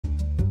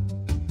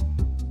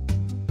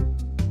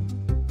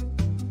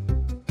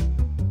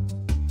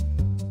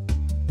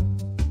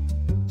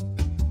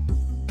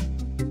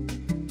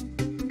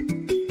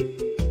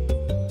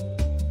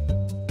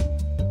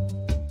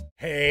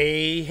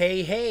Hey,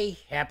 hey, hey,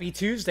 happy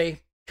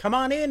Tuesday. Come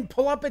on in,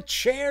 pull up a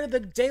chair.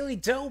 The Daily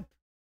Dope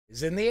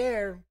is in the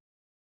air.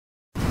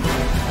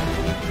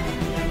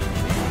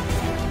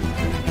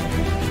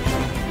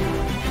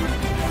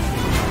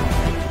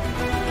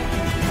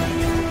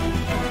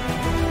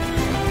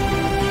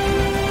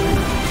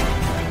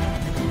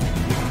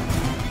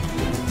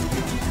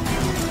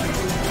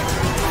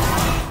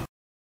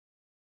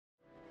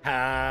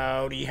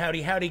 Howdy,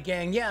 howdy, howdy,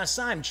 gang. Yes,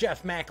 I'm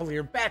Jeff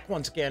McAleer, back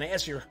once again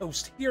as your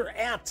host here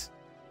at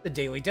The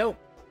Daily Dope,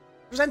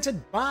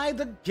 presented by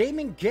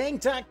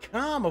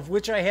thegaminggang.com, of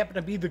which I happen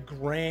to be the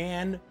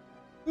grand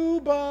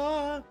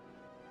Uba.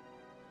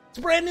 It's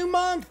a brand new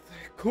month.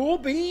 Cool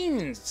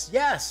beans.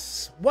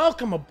 Yes,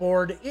 welcome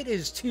aboard. It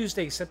is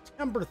Tuesday,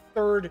 September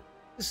 3rd.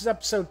 This is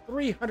episode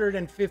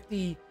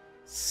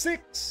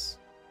 356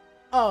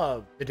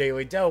 of The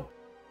Daily Dope.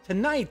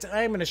 Tonight,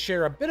 I am going to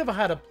share a bit of a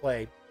how to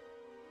play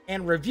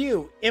and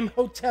review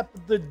Imhotep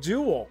the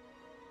Duel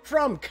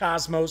from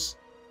KOSMOS.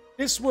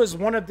 This was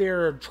one of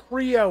their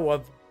trio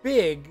of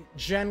big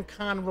Gen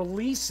Con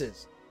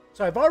releases.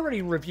 So I've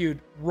already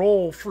reviewed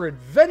Roll for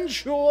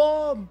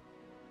Adventure,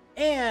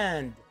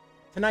 and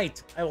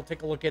tonight I will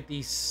take a look at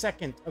the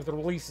second of the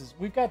releases.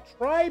 We've got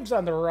Tribes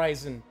on the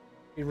horizon,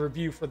 a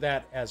review for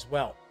that as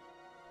well.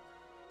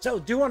 So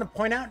do want to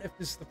point out, if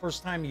this is the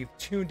first time you've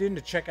tuned in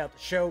to check out the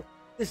show,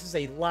 this is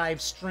a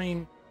live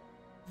stream.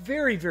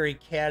 Very, very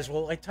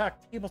casual. I talk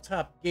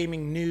tabletop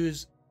gaming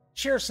news,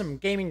 share some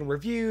gaming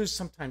reviews,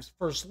 sometimes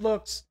first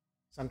looks.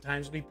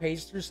 Sometimes we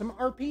page through some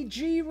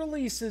RPG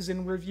releases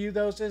and review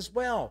those as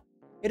well.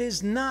 It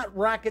is not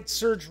rocket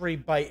surgery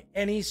by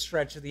any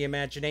stretch of the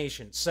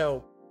imagination.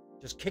 So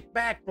just kick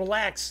back,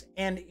 relax,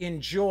 and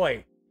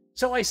enjoy.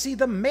 So I see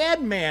the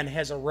Madman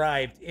has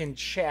arrived in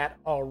chat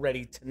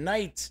already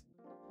tonight.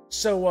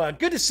 So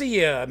good to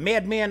see you,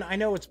 Madman. I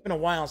know it's been a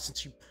while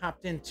since you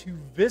popped in to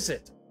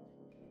visit.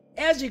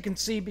 As you can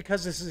see,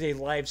 because this is a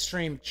live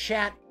stream,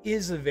 chat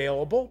is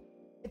available.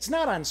 It's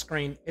not on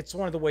screen. It's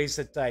one of the ways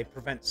that I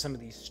prevent some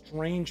of these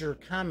stranger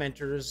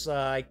commenters.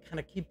 I kind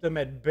of keep them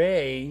at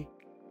bay.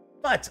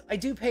 But I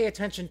do pay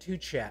attention to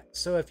chat.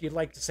 So if you'd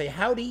like to say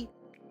howdy,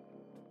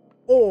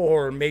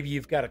 or maybe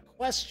you've got a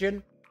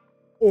question,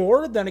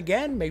 or then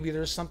again, maybe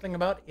there's something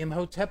about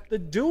Imhotep the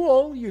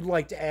Duel you'd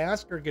like to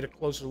ask or get a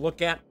closer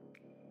look at,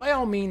 by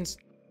all means,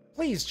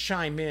 please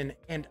chime in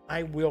and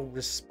I will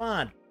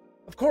respond.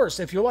 Of course,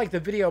 if you like the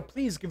video,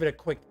 please give it a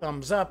quick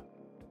thumbs up.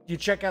 If you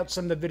check out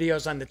some of the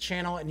videos on the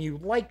channel and you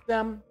like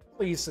them,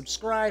 please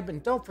subscribe.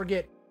 And don't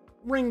forget,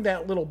 ring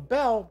that little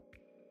bell,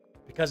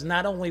 because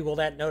not only will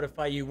that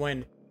notify you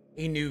when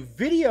a new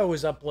video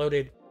is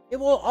uploaded, it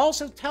will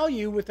also tell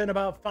you within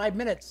about 5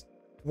 minutes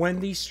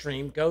when the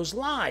stream goes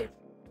live.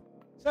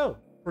 So,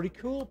 pretty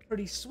cool,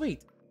 pretty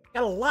sweet.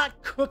 Got a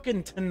lot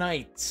cooking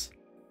tonight.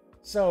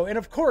 So, and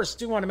of course,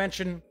 do want to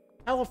mention,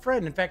 tell a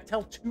friend. In fact,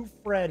 tell 2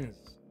 friends.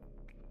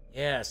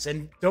 Yes,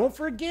 and don't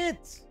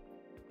forget,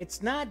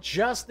 it's not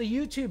just the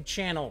YouTube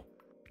channel.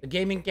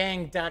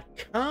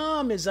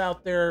 Thegaminggang.com is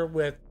out there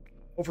with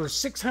over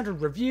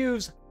 600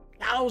 reviews,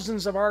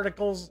 thousands of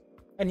articles,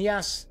 and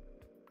yes,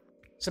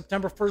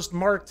 September 1st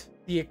marked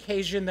the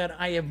occasion that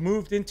I have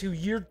moved into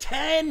year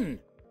 10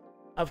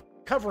 of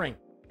covering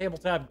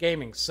tabletop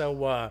gaming.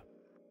 So,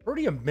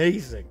 pretty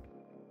amazing.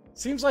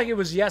 Seems like it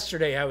was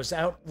yesterday. I was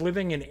out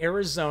living in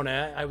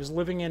Arizona. I was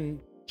living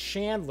in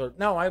Chandler.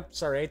 No, I'm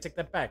sorry, I take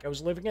that back. I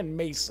was living in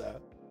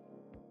Mesa.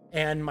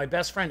 And my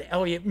best friend,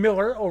 Elliot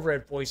Miller, over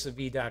at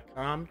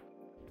voiceofv.com,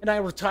 and I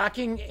were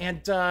talking,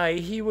 and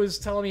he was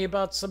telling me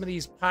about some of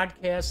these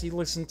podcasts he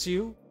listened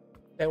to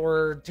that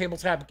were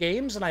tabletop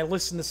games, and I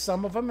listened to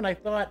some of them, and I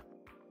thought,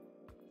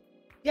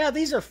 yeah,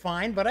 these are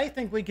fine, but I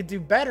think we could do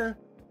better.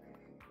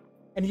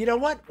 And you know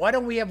what? Why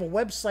don't we have a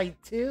website,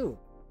 too?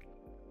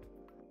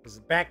 Because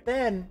back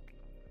then,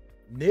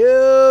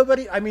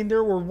 nobody, I mean,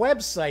 there were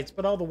websites,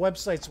 but all the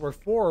websites were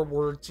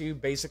to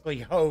basically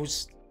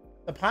host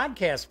the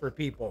podcast for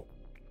people.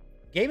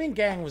 Gaming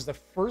Gang was the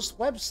first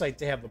website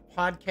to have a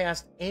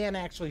podcast and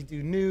actually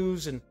do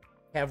news and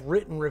have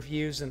written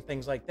reviews and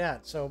things like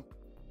that. So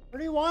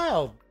pretty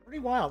wild, pretty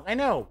wild. I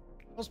know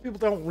most people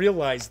don't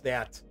realize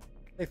that.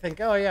 They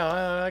think, oh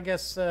yeah, I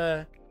guess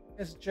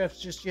Jeff's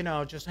just,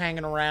 just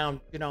hanging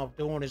around,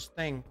 doing his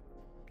thing.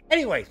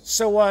 Anyway,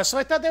 so I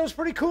thought that was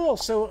pretty cool.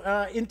 So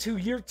into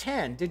year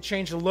 10, did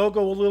change the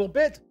logo a little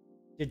bit,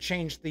 did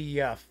change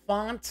the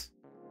font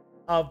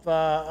of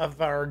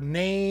our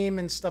name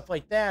and stuff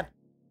like that,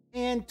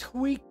 and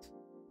tweaked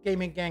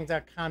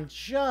gaminggang.com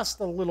just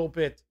a little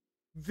bit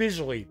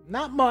visually.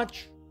 Not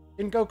much,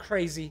 didn't go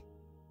crazy,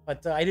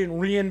 but I didn't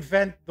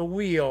reinvent the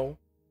wheel.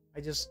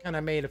 I just kind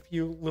of made a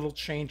few little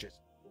changes.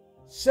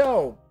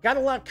 So, got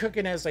a lot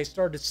cooking, as I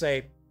started to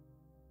say.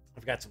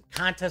 I've got some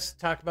contests to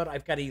talk about.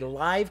 I've got a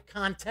live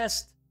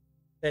contest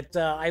that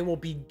I will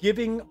be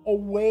giving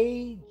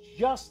away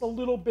just a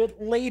little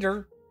bit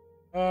later.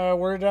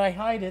 Where did I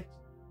hide it?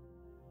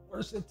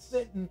 Where's it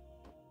sitting?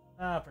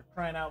 For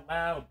crying out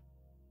loud.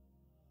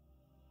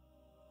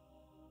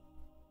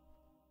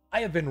 I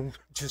have been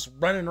just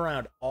running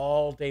around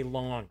all day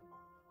long.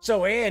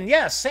 So, and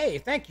yes, hey,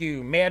 thank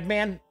you,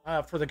 Madman,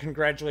 for the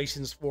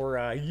congratulations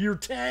for year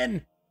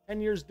 10.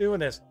 10 years doing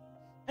this.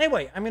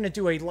 Anyway, I'm going to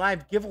do a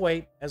live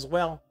giveaway as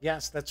well.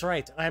 Yes, that's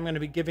right. I'm going to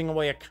be giving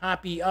away a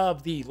copy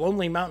of the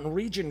Lonely Mountain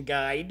Region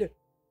Guide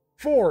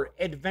for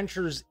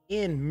Adventures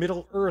in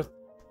Middle-earth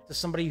to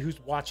somebody who's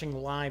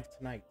watching live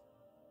tonight.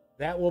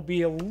 That will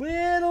be a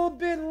little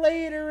bit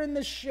later in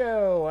the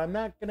show. I'm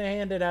not going to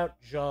hand it out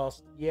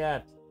just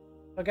yet.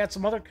 I've got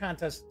some other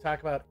contests to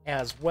talk about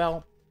as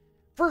well.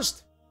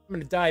 First, I'm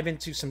going to dive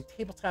into some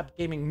tabletop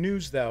gaming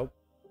news, though.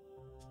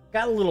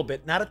 Got a little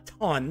bit, not a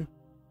ton.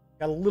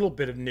 Got a little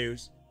bit of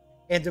news.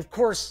 And of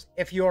course,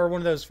 if you are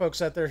one of those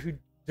folks out there who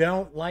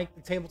don't like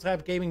the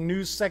tabletop gaming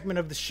news segment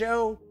of the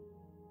show,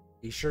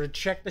 be sure to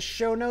check the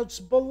show notes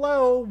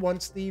below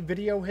once the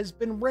video has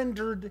been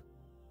rendered.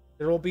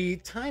 There will be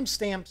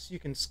timestamps you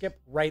can skip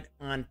right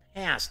on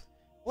past.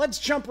 Let's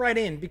jump right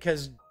in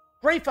because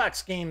Gray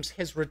Fox Games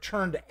has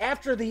returned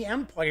after the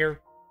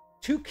Empire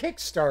to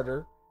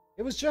Kickstarter.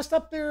 It was just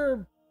up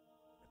there,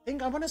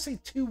 I want to say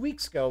 2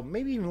 weeks ago,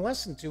 maybe even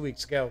less than 2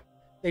 weeks ago.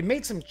 They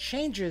made some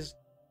changes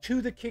to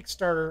the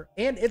Kickstarter,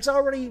 and it's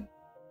already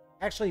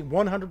actually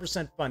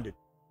 100% funded.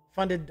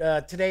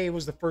 Today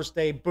was the first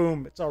day.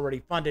 Boom, it's already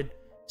funded.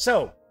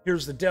 So,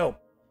 here's the dope.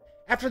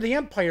 After the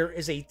Empire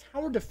is a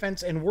tower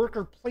defense and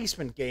worker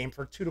placement game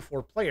for 2 to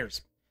 4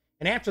 players.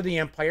 And after the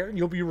Empire,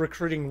 you'll be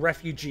recruiting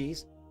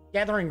refugees,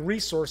 gathering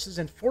resources,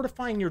 and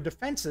fortifying your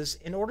defenses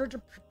in order to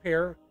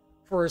prepare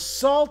for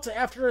assault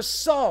after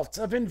assault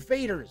of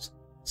invaders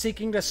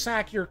seeking to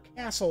sack your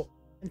castle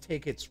and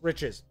take its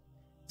riches.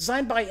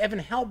 Designed by Evan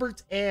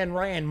Halbert and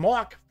Ryan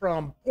Mock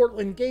from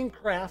Portland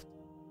Gamecraft,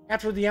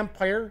 After the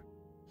Empire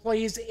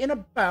plays in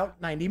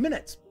about 90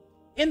 minutes.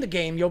 In the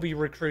game, you'll be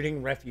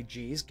recruiting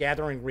refugees,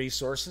 gathering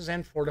resources,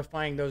 and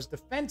fortifying those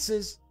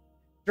defenses.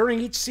 During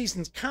each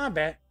season's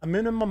combat, a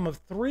minimum of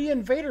 3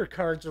 invader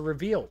cards are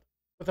revealed,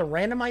 with a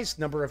randomized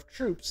number of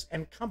troops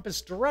and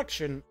compass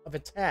direction of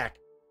attack.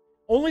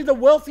 Only the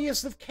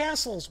wealthiest of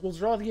castles will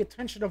draw the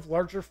attention of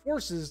larger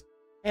forces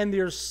and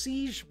their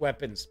siege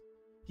weapons.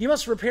 You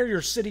must repair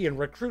your city and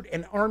recruit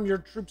and arm your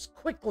troops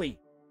quickly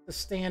to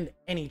stand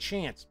any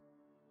chance.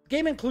 The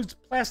game includes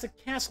plastic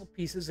castle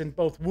pieces in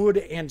both wood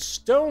and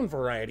stone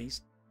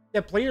varieties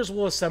that players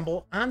will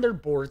assemble on their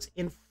boards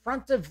in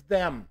front of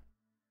them.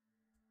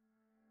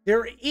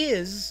 There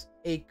is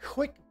a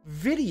quick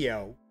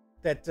video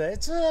that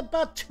it's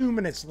about 2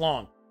 minutes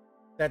long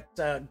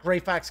that Gray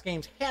Fox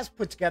Games has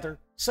put together,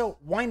 so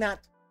why not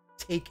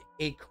take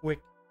a quick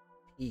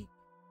peek?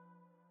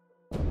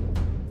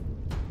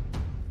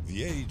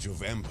 The age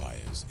of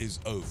empires is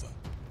over.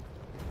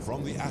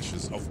 From the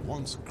ashes of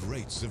once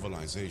great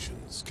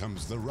civilizations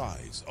comes the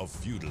rise of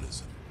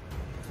feudalism.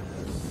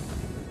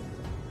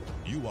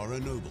 You are a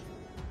noble,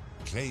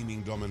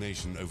 claiming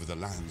domination over the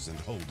lands and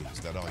holdings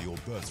that are your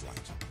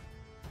birthright.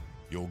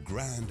 Your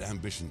grand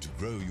ambition to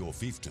grow your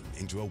fiefdom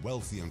into a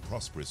wealthy and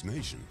prosperous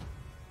nation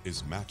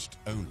is matched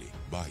only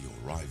by your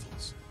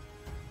rivals.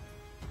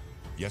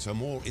 Yet a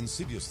more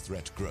insidious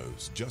threat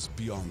grows just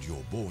beyond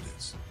your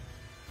borders.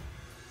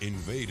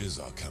 Invaders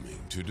are coming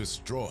to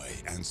destroy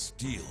and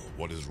steal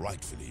what is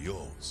rightfully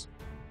yours.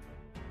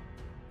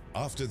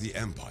 After the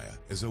Empire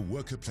is a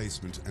worker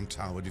placement and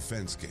tower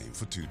defense game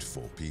for 2 to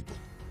 4 people,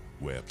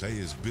 where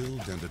players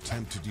build and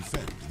attempt to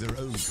defend their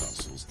own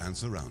castles and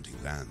surrounding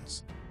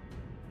lands.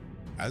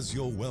 As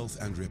your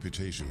wealth and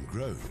reputation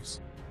grows,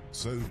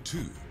 so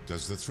too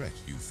does the threat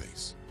you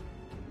face.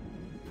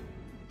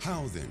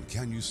 How then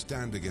can you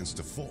stand against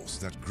a force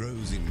that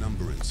grows in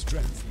number and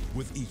strength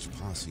with each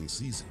passing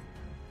season?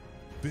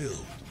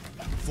 Build,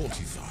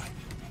 fortify,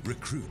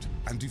 recruit,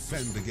 and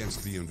defend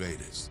against the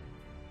invaders.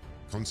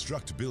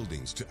 Construct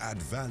buildings to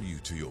add value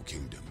to your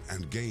kingdom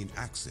and gain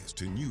access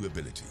to new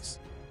abilities.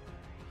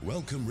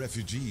 Welcome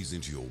refugees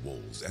into your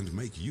walls and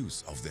make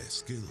use of their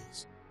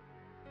skills.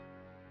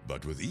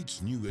 But with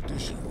each new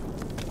addition,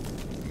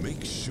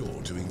 make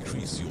sure to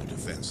increase your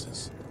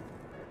defenses.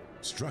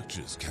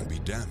 Structures can be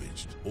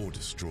damaged or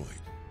destroyed.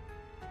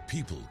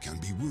 People can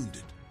be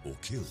wounded or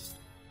killed.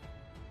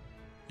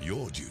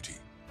 Your duty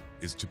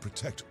is to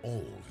protect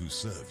all who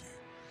serve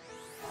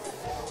you.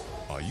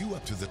 Are you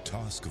up to the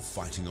task of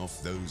fighting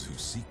off those who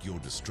seek your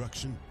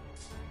destruction?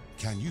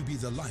 Can you be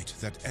the light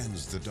that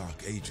ends the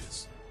dark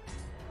ages?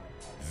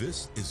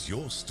 This is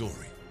your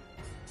story.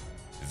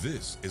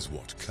 This is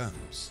what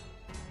comes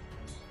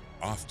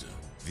after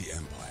the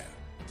Empire.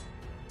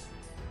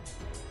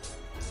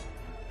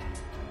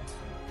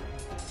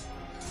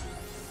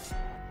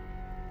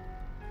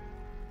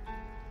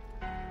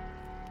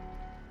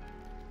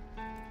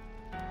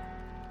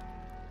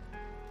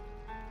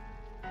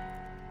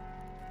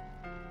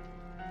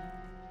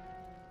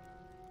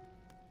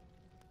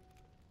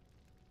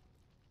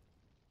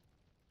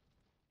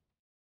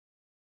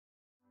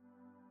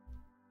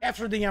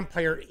 After the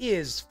Empire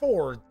is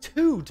for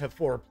 2 to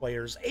 4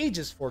 players,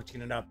 ages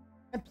 14 and up,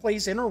 and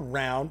plays in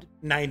around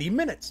 90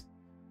 minutes.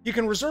 You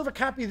can reserve a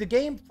copy of the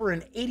game for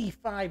an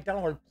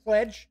 $85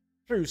 pledge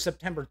through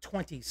September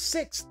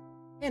 26th,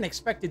 and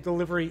expected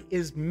delivery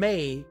is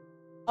May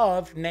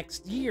of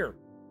next year.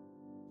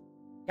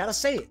 Gotta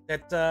say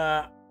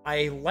that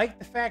I like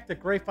the fact that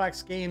Gray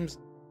Fox Games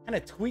kind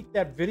of tweaked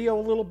that video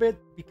a little bit,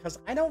 because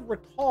I don't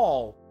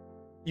recall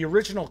the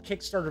original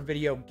Kickstarter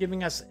video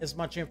giving us as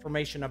much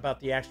information about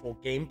the actual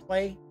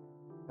gameplay,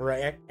 or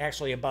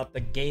actually about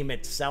the game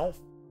itself.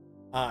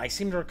 I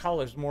seem to recall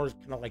it was more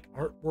kind of like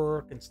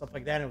artwork and stuff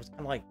like that. And it was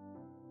kind of like,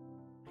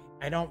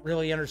 I don't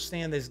really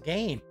understand this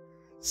game.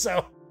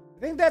 So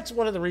I think that's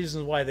one of the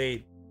reasons why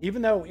they,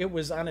 even though it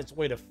was on its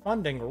way to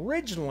funding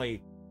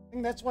originally, I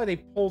think that's why they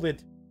pulled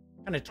it,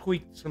 kind of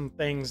tweaked some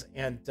things,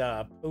 and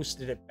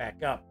posted it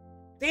back up.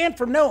 Dan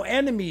from No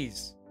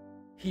Enemies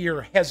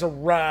here has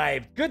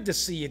arrived. Good to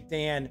see you,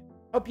 Dan.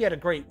 Hope you had a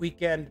great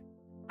weekend.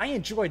 I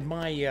enjoyed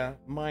my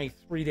my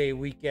 3-day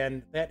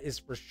weekend, that is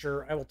for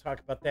sure. I will talk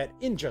about that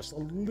in just a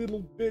little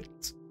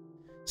bit.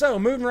 So,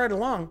 moving right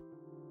along,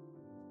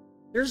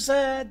 there's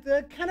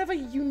kind of a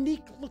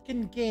unique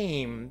looking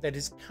game that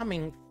is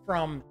coming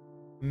from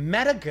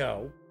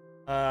Matagot.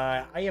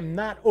 I am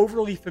not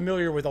overly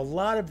familiar with a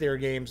lot of their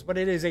games, but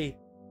it is a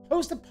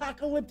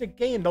post-apocalyptic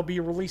game they'll be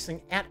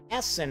releasing at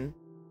Essen.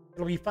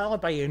 It'll be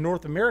followed by a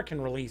North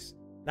American release,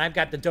 and I've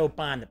got the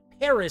dope on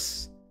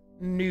Paris,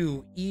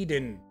 New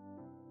Eden.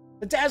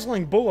 The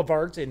dazzling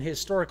boulevards and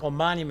historical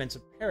monuments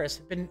of Paris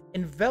have been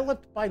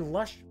enveloped by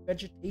lush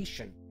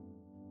vegetation.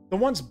 The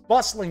once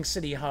bustling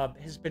city hub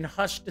has been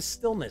hushed to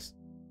stillness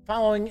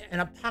following an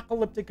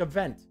apocalyptic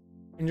event,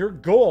 and your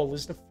goal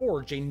is to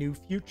forge a new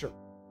future.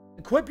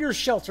 Equip your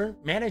shelter,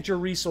 manage your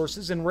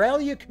resources, and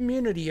rally a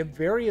community of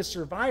various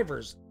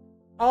survivors,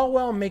 all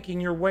while making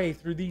your way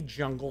through the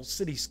jungle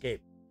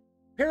cityscape.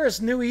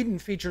 Paris New Eden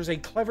features a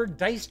clever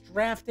dice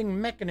drafting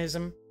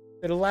mechanism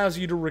that allows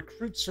you to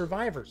recruit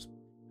survivors.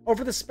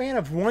 Over the span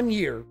of 1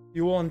 year,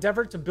 you will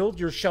endeavor to build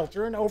your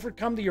shelter and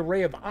overcome the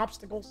array of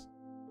obstacles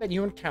that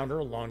you encounter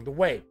along the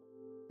way.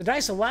 The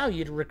dice allow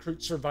you to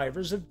recruit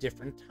survivors of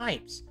different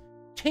types: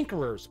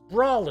 tinkerers,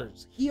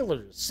 brawlers,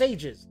 healers,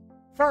 sages,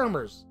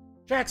 farmers,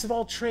 jacks of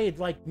all trade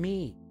like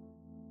me,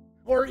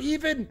 or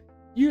even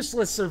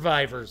useless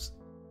survivors.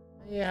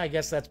 Yeah, I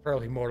guess that's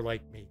probably more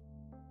like me.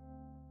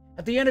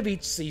 At the end of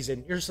each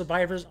season, your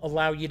survivors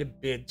allow you to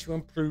bid to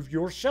improve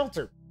your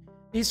shelter.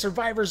 These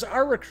survivors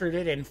are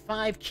recruited in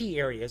 5 key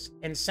areas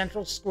and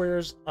central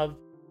squares of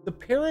the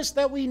Paris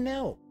that we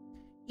know,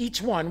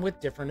 each one with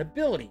different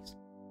abilities.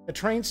 The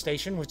train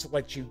station, which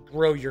lets you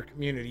grow your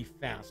community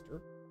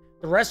faster.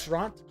 The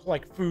restaurant, to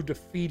collect food to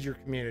feed your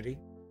community.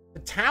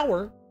 The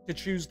tower, to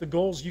choose the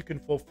goals you can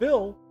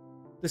fulfill.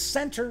 The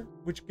center,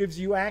 which gives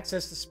you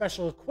access to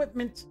special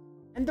equipment.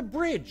 And the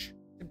bridge,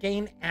 to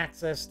gain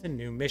access to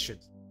new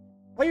missions.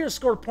 Players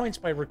score points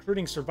by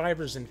recruiting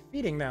survivors and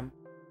feeding them,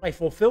 by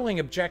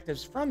fulfilling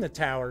objectives from the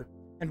tower,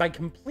 and by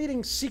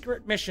completing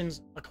secret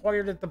missions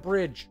acquired at the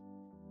bridge.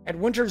 At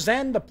winter's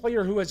end, the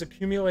player who has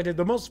accumulated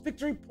the most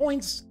victory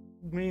points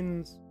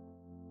wins.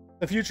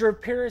 The future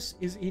of Paris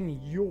is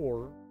in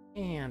your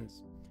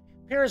hands.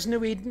 Paris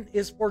New Eden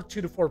is for 2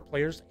 to 4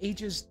 players,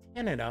 ages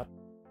 10 and up,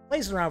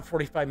 plays around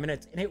 45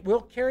 minutes, and it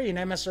will carry an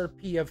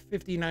MSRP of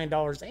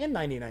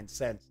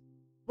 $59.99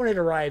 when it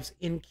arrives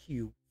in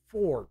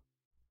Q4.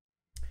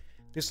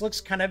 This looks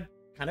kind of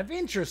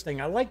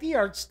interesting. I like the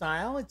art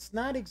style. It's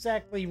not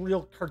exactly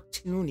real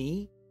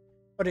cartoony,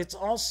 but it's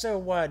also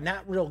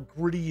not real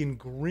gritty and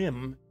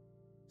grim.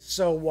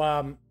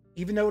 So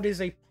even though it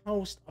is a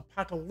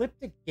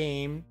post-apocalyptic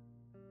game,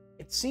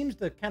 it seems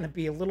to kind of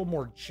be a little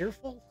more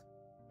cheerful.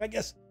 I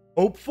guess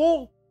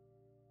hopeful?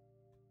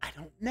 I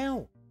don't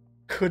know.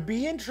 Could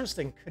be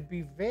interesting. Could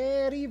be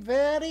very,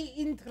 very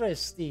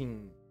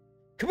interesting.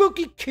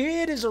 Kabuki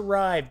Kid has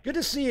arrived. Good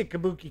to see you,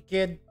 Kabuki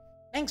Kid.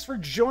 Thanks for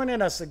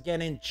joining us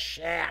again in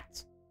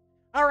chat.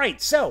 All right,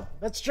 so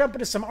let's jump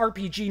into some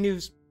RPG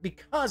news,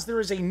 because there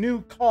is a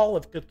new Call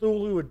of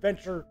Cthulhu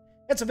adventure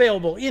that's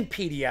available in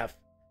PDF,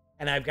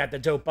 and I've got the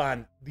dope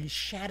on The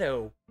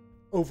Shadow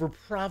over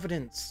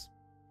Providence.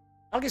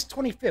 August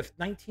 25th,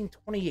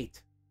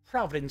 1928,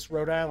 Providence,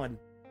 Rhode Island.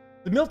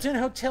 The Milton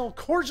Hotel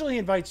cordially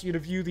invites you to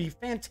view the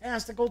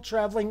fantastical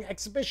traveling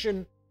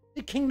exhibition,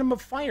 The Kingdom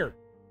of Fire,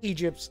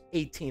 Egypt's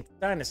 18th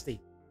Dynasty.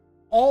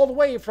 All the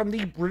way from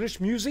the British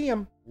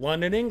Museum,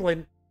 London,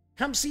 England.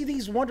 Come see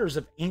these wonders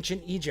of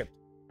ancient Egypt,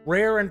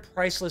 rare and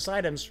priceless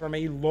items from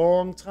a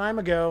long time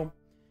ago.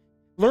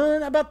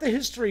 Learn about the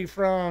history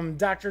from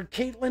Dr.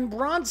 Caitlin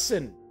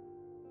Bronson.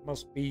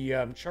 Must be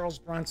Charles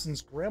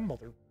Bronson's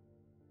grandmother.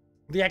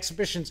 The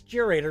exhibition's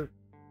curator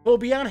will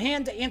be on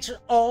hand to answer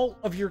all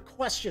of your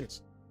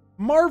questions.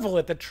 Marvel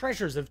at the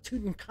treasures of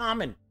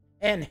Tutankhamun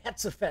and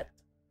Hatshepsut,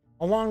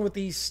 along with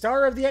the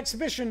star of the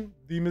exhibition,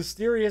 the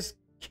mysterious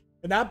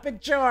canopic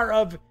jar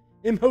of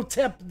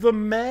Imhotep the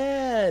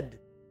Mad.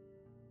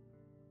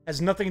 Has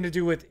nothing to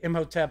do with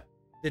Imhotep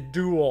the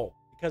Duel,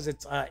 because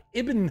it's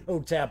Ibn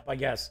Hotep, I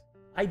guess.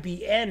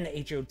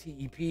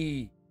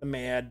 IBNHOTEP, the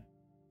Mad.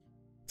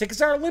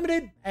 Tickets are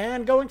limited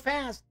and going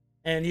fast,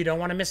 and you don't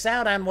want to miss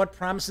out on what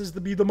promises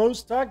to be the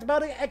most talked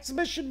about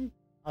exhibition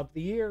of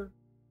the year.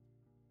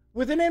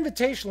 With an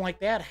invitation like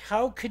that,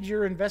 how could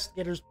your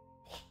investigators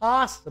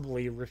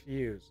possibly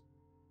refuse?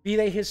 Be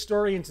they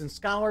historians and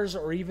scholars,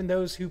 or even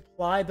those who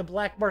ply the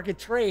black market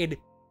trade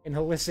in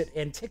illicit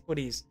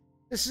antiquities.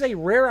 This is a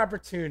rare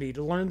opportunity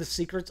to learn the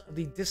secrets of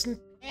the distant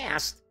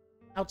past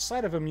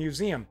outside of a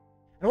museum.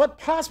 And what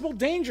possible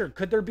danger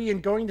could there be in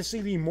going to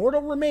see the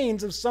mortal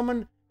remains of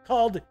someone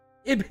called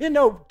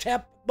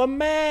Imhotep the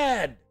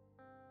Mad?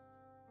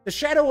 The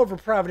Shadow over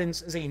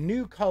Providence is a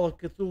new Call of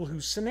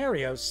Cthulhu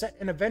scenario set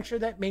in a venture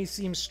that may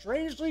seem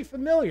strangely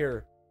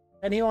familiar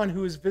to anyone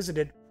who has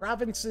visited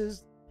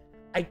Providence's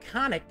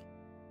iconic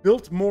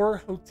Biltmore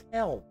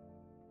Hotel.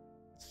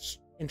 It's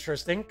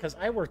interesting because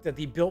I worked at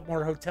the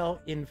Biltmore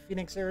Hotel in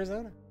Phoenix,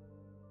 Arizona.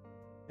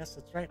 Yes,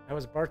 that's right. I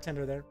was a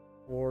bartender there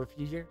for a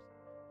few years.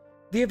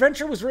 The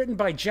adventure was written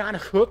by John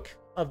Hook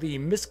of the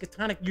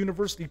Miskatonic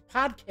University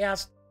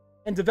podcast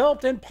and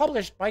developed and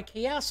published by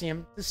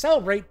Chaosium to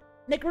celebrate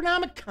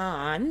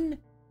Necronomicon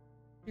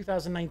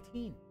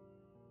 2019.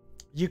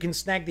 You can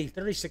snag the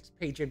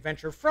 36-page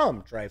adventure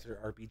from Drive-Thru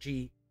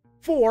RPG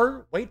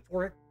for, wait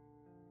for it,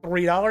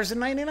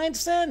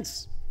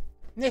 $3.99.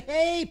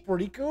 Hey,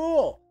 pretty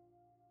cool.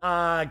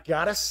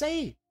 Gotta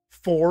say,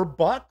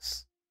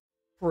 $4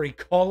 for a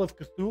Call of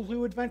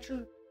Cthulhu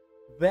adventure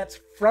that's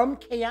from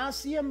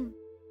Chaosium.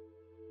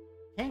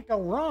 Can't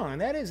go wrong.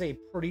 That is a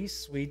pretty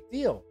sweet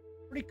deal.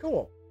 Pretty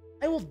cool.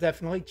 I will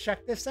definitely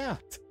check this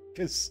out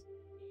because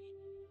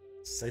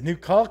it's a new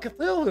Call of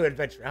Cthulhu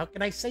adventure. How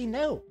can I say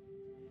no?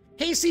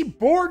 Casey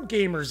Board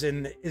Gamers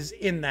is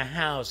in the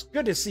house.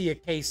 Good to see you,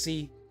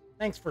 Casey.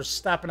 Thanks for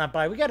stopping on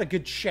by. We got a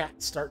good chat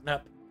starting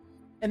up.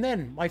 And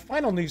then my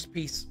final news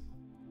piece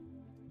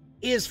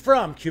is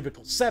from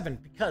Cubicle 7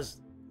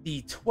 because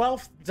the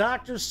 12th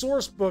Doctor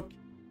source book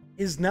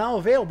is now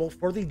available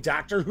for the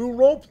Doctor Who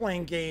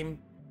role-playing game,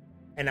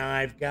 and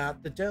I've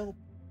got the dope.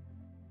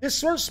 This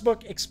source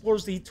book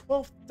explores the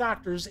 12th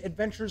Doctor's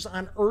adventures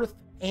on Earth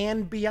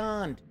and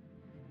beyond,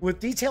 with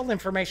detailed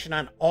information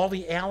on all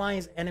the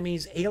allies,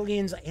 enemies,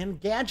 aliens, and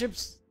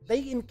gadgets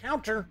they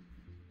encounter,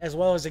 as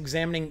well as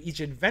examining each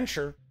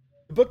adventure.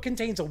 The book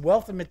contains a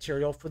wealth of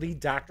material for the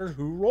Doctor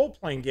Who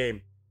role-playing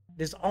game.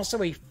 It is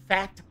also a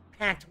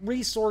fact-packed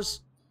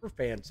resource for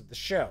fans of the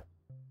show.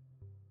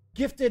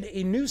 Gifted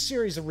a new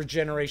series of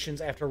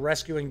regenerations after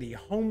rescuing the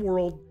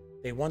homeworld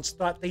they once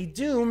thought they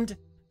doomed,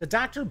 the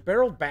Doctor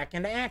barreled back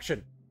into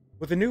action.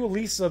 With a new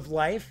lease of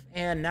life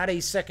and not a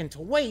second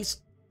to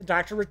waste, the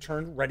Doctor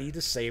returned ready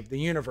to save the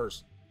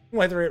universe,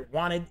 whether it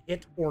wanted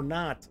it or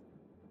not.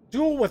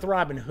 Duel with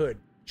Robin Hood,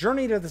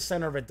 Journey to the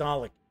Center of a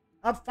Dalek,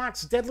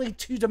 outfox deadly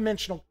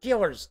two-dimensional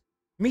killers,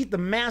 meet the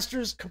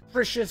Master's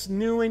capricious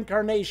new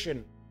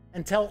incarnation,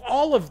 and tell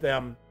all of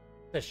them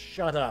to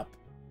shut up.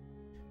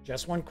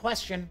 Just one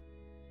question.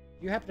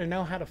 Do you happen to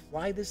know how to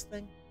fly this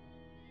thing?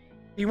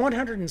 The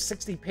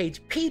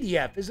 160-page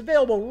PDF is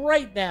available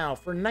right now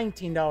for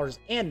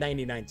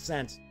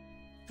 $19.99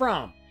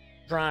 from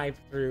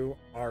Drive-Thru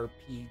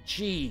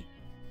RPG.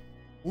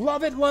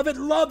 Love it, love it,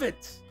 love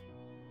it!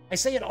 I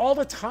say it all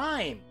the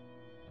time.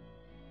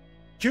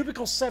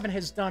 Cubicle 7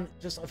 has done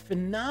just a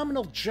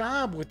phenomenal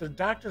job with their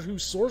Doctor Who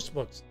source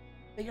books.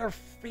 They are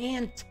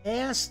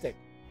fantastic.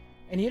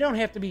 And you don't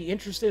have to be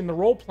interested in the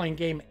role-playing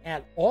game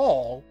at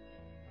all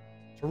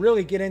to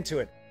really get into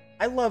it.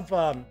 I love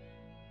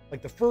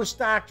like the first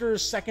Doctor,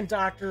 second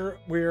Doctor,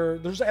 where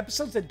there's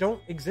episodes that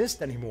don't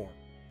exist anymore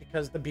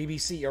because the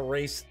BBC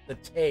erased the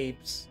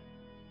tapes.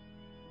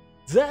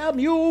 Damn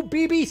you,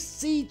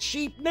 BBC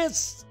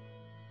cheapness!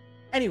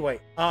 Anyway,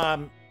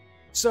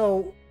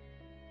 so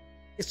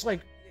it's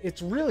like,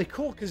 it's really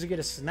cool because you get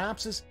a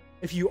synopsis.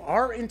 If you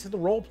are into the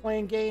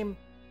role-playing game,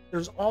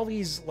 there's all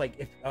these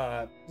like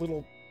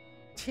little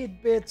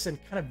tidbits and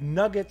kind of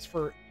nuggets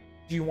for,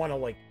 do you want to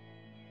like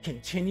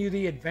continue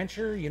the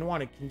adventure? You don't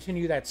want to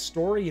continue that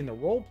story in the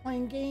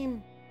role-playing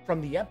game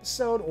from the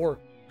episode, or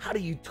how do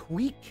you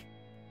tweak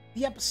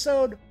the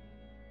episode?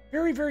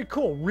 Very, very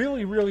cool.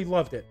 Really, really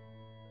loved it.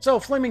 So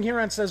Flaming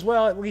Huron says,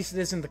 well, at least it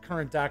isn't the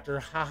current Doctor.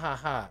 Ha ha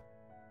ha.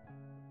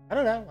 I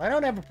don't know. I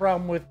don't have a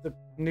problem with the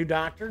new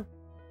Doctor.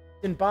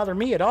 Didn't bother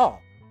me at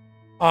all.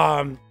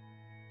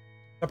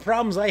 The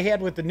problems I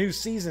had with the new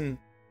season,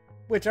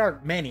 which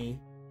aren't many,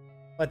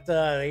 but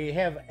they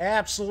have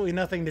absolutely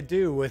nothing to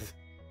do with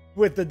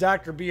the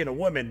Doctor being a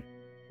woman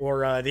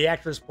or the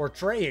actress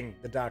portraying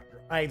the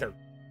Doctor either.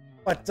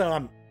 But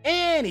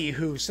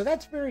anywho, so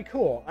that's very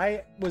cool.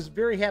 I was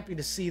very happy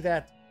to see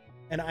that,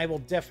 and I will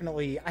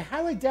definitely, I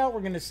highly doubt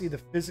we're going to see the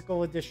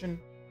physical edition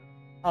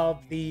of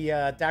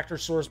the Doctor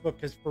source book,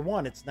 because for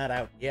one, it's not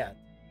out yet.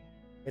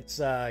 It's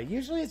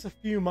usually it's a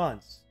few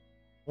months.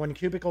 When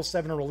Cubicle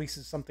 7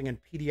 releases something in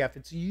PDF,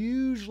 it's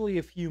usually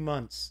a few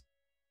months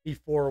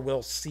before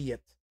we'll see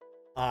it,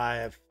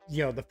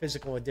 the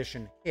physical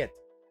edition hit.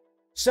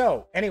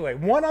 So, anyway,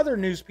 one other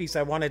news piece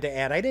I wanted to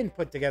add. I didn't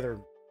put together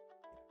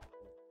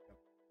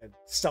a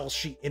sell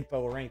sheet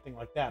info or anything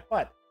like that,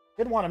 but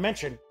did want to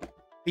mention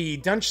the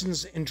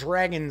Dungeons &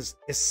 Dragons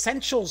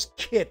Essentials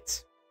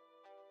Kit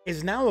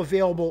is now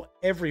available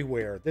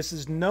everywhere. This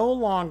is no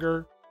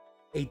longer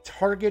a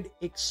Target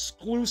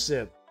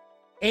exclusive.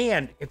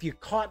 And if you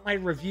caught my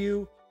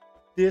review,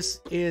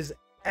 this is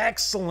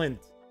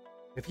excellent.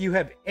 If you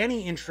have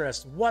any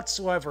interest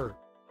whatsoever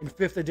in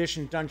 5th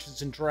edition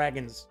Dungeons and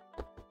Dragons,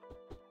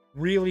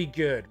 really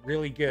good,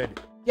 really good.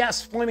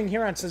 Yes, Flaming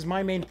Huron says,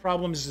 my main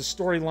problem is the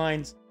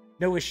storylines.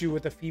 No issue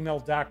with the female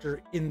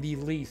doctor in the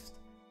least.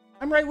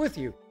 I'm right with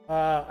you.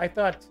 I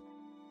thought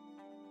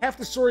half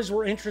the stories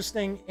were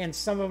interesting, and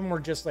some of them were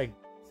just like,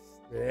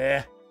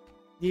 yeah,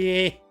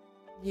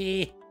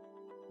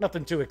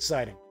 nothing too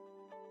exciting.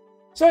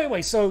 So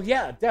anyway, so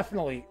yeah,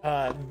 definitely.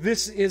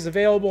 This is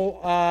available.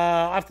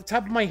 Off the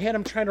top of my head,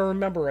 I'm trying to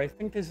remember. I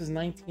think this is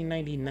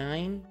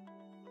 $19.99.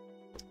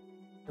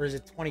 Or is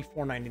it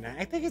 $24.99?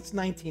 I think it's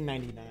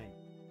 $19.99.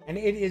 And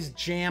it is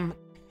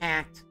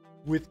jam-packed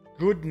with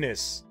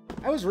goodness.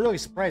 I was really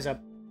surprised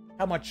at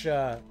how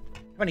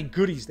many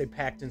goodies they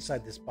packed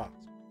inside this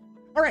box.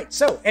 All right,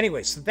 so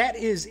anyway, so that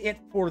is it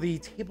for the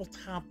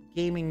tabletop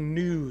gaming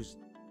news.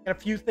 Got a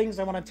few things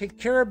I want to take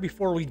care of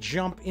before we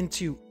jump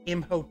into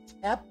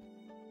Imhotep.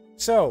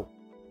 So,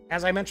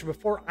 as I mentioned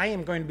before, I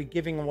am going to be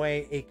giving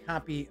away a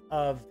copy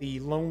of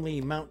the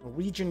Lonely Mountain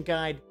Region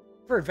Guide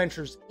for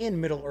Adventures in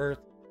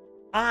Middle-earth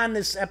on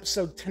this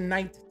episode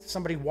tonight to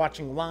somebody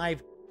watching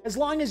live, as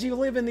long as you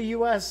live in the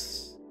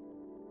US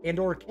and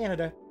or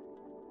Canada.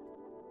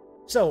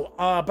 So,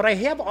 but I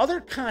have other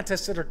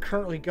contests that are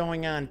currently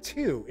going on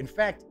too. In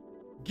fact,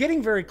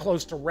 getting very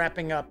close to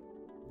wrapping up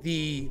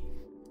the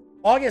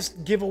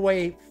August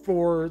giveaway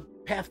for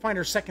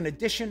Pathfinder 2nd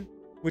Edition,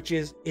 which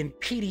is in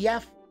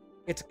PDF.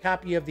 It's a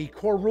copy of the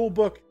core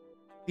rulebook,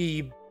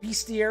 the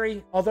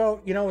bestiary.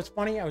 Although, you know, it's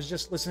funny, I was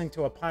just listening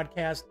to a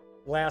podcast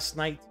last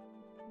night,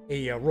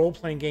 a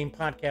role-playing game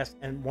podcast,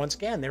 and once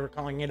again, they were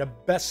calling it a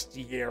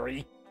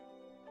bestiary.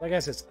 I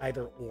guess it's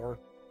either or.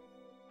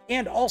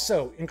 And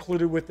also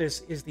included with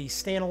this is the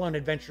standalone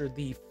adventure,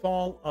 The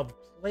Fall of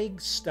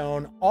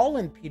Plaguestone, all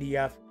in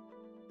PDF.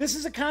 This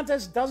is a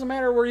contest, doesn't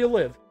matter where you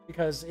live,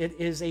 because it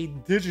is a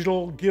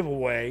digital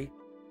giveaway.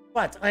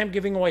 But I am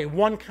giving away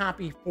one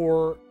copy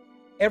for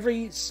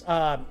every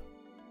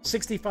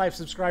 65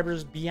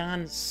 subscribers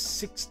beyond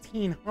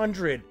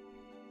 1,600.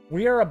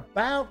 We are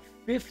about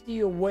 50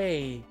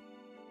 away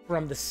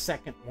from the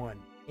second one.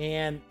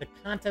 And the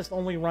contest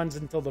only runs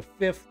until the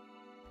 5th,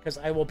 because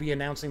I will be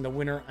announcing the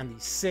winner on the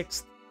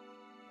 6th.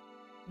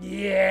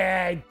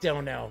 Yeah, I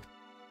don't know.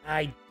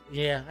 I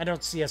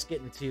don't see us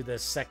getting to the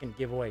second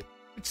giveaway,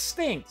 which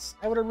stinks.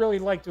 I would have really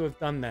liked to have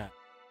done that.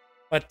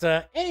 But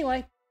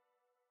anyway,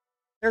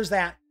 there's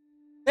that.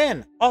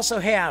 Then also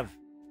have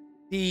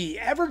the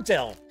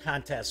Everdell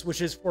contest,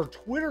 which is for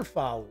Twitter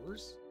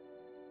followers.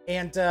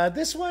 And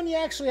this one, you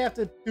actually have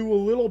to do a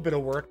little bit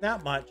of work,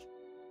 not much.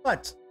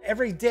 But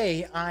every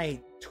day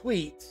I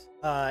tweet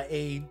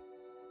a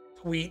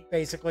tweet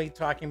basically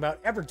talking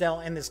about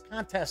Everdell and this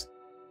contest.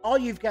 All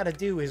you've got to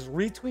do is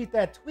retweet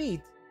that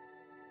tweet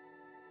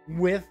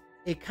with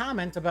a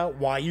comment about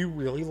why you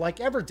really like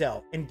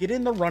Everdell and get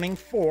in the running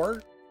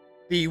for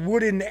the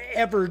Wooden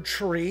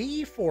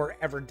Evertree for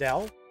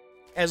Everdell,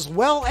 as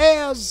well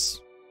as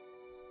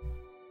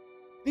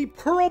the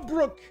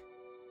Pearlbrook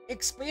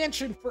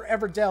expansion for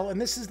Everdell,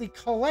 and this is the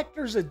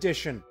collector's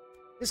edition.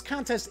 This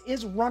contest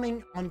is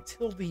running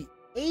until the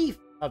 8th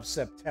of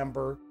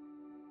September.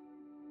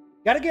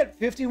 Got to get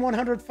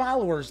 5,100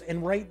 followers,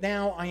 and right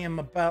now I am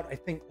about, I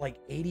think, like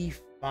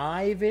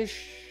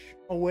 85-ish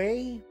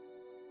away.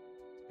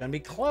 It's gonna be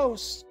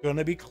close.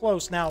 Gonna be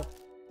close. Now,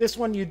 this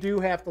one you do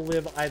have to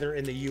live either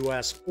in the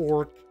US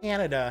or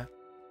Canada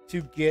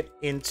to get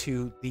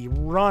into the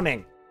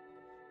running.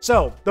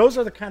 So, those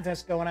are the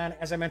contests going on.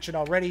 As I mentioned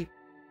already,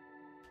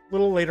 a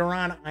little later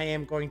on, I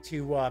am going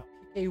to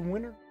pick a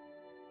winner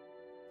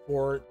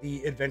for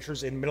the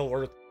Adventures in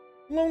Middle-earth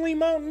Lonely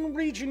Mountain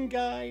Region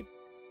Guide.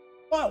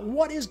 But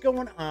what is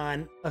going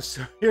on?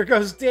 So here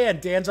goes Dan.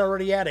 Dan's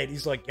already at it.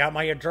 He's like, got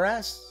my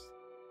address?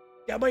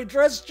 Got my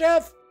address,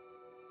 Jeff?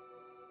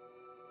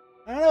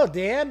 I don't know,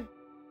 Dan.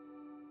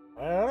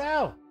 I don't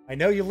know. I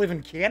know you live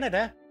in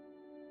Canada.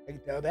 I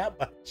know that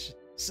much.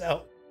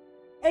 So,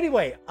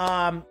 anyway,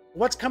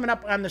 what's coming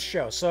up on the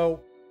show? So,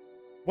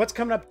 what's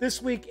coming up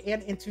this week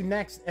and into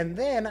next? And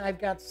then I've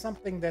got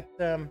something that,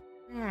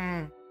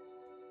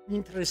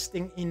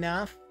 interesting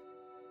enough,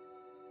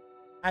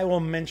 I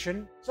will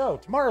mention. So,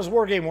 tomorrow's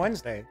Wargame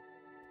Wednesday.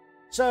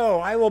 So,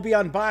 I will be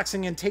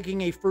unboxing and taking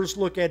a first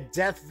look at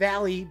Death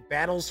Valley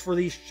Battles for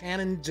the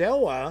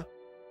Shenandoah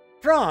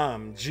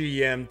from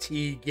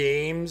GMT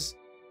Games.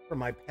 From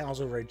my pals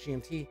over at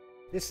GMT.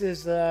 This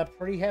is a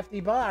pretty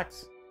hefty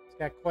box. It's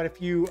got quite a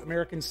few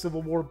American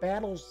Civil War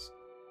battles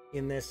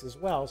in this as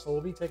well. So,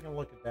 we'll be taking a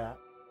look at that.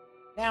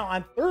 Now,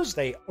 on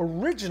Thursday,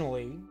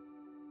 originally,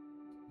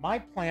 my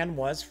plan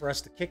was for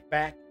us to kick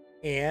back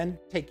and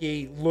take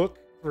a look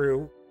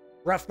through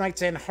Rough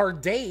Nights and Hard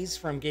Days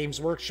from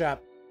Games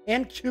Workshop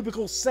and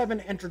Cubicle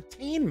 7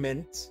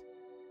 Entertainment,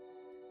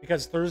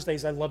 because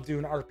Thursdays I love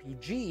doing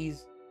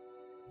RPGs,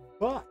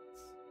 but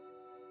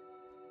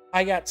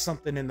I got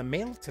something in the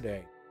mail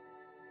today.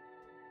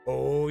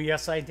 Oh,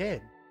 yes, I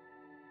did.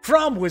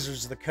 from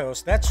Wizards of the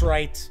Coast. That's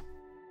right.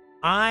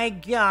 I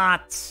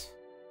got...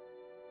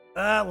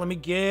 let me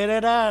get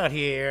it out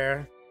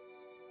here.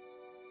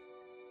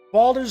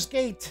 Baldur's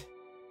Gate.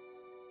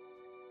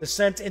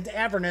 Descent into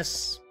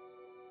Avernus.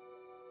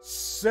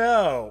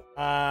 So,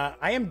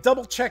 I am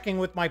double checking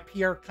with my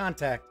PR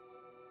contact.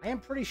 I am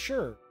pretty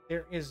sure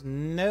there is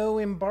no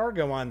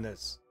embargo on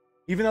this.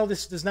 Even though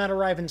this does not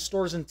arrive in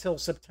stores until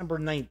September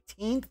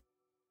 19th,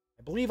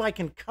 I believe I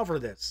can cover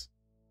this.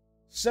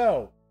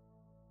 So,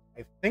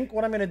 I think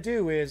what I'm going to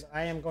do is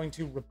I am going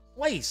to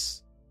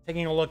replace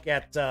taking a look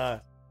at,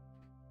 the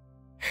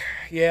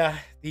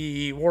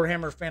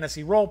Warhammer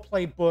Fantasy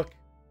Roleplay book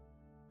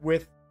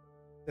with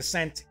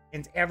Descent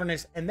into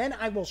Avernus, and then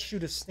I will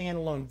shoot a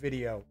standalone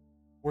video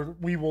where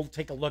we will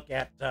take a look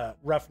at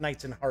Rough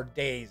Nights and Hard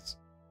Days.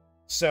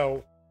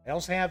 So I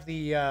also have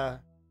the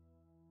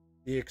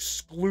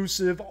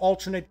exclusive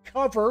alternate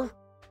cover.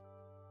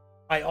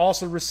 I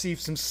also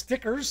received some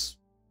stickers,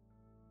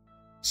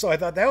 so I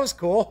thought that was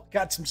cool.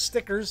 Got some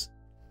stickers.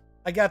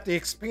 I got the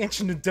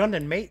expansion to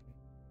Dungeon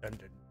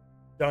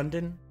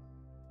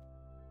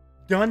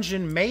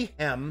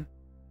Mayhem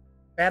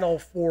Battle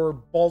for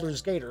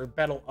Baldur's Gate, or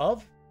Battle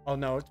of? Oh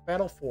no, it's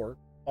Battle for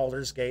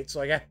Baldur's Gate.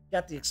 So I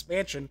got the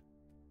expansion.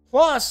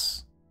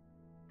 Plus,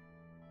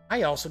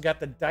 I also got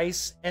the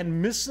dice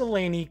and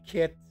miscellany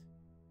kit.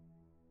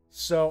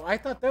 So I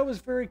thought that was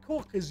very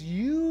cool, because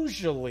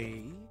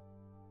usually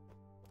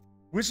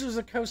Wizards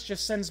of the Coast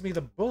just sends me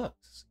the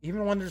books,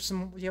 even when there's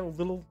some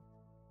little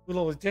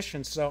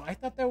additions. So I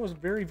thought that was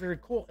very, very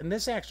cool. And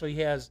this actually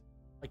has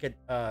like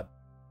a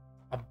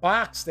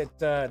box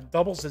that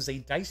doubles as a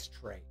dice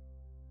tray.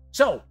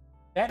 So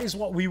that is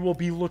what we will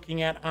be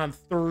looking at on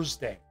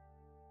Thursday.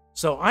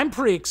 So I'm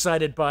pretty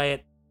excited by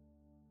it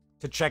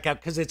to check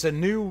out, because it's a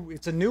new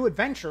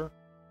adventure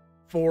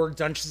for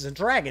Dungeons and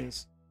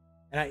Dragons.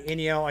 And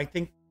I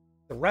think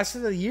the rest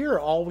of the year,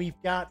 all we've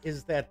got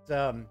is that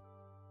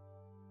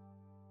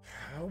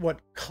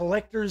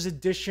collector's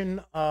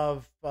edition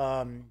of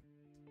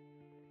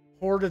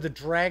Horde of the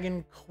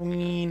Dragon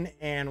Queen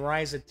and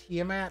Rise of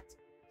Tiamat.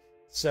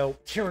 So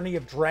Tyranny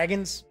of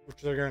Dragons,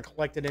 which they're going to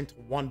collect it into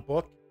one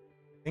book.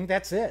 I think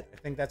that's it. I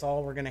think that's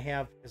all we're going to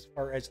have as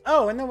far as...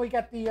 Oh, and then we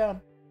got the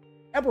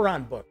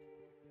Eberron book.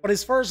 But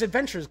as far as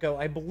adventures go,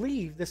 I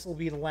believe this will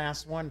be the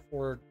last one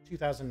for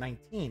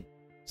 2019.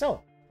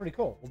 So, pretty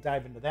cool. We'll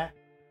dive into that.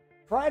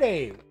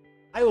 Friday,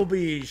 I will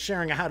be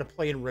sharing how to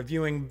play and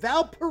reviewing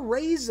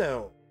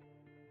Valparaiso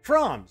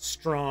from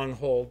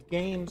Stronghold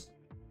Games.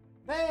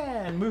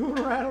 Then,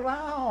 moving right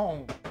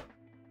along.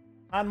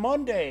 On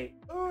Monday,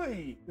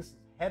 this is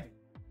heavy.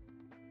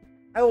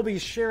 I will be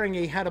sharing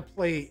a how to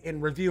play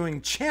and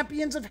reviewing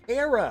Champions of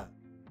Hera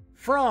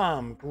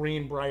from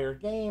Greenbrier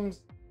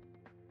Games.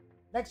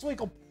 Next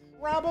week will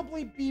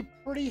probably be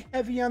pretty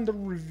heavy on the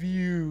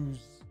reviews,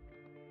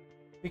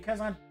 because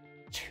on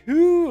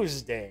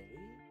Tuesday,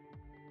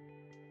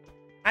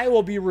 I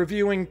will be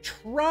reviewing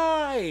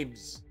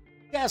Tribes.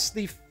 Yes,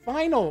 the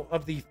final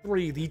of the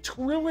three, the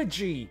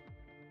trilogy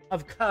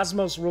of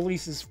KOSMOS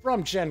releases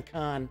from Gen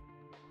Con.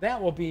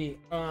 That will be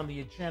on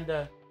the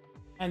agenda.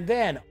 And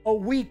then a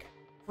week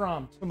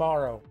from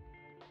tomorrow,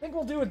 I think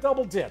we'll do a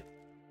double dip.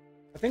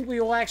 I think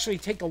we will actually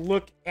take a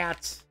look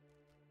at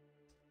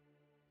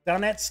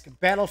Donetsk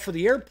Battle for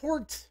the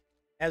Airport,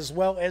 as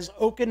well as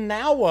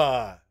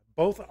Okinawa.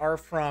 Both are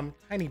from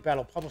Tiny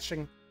Battle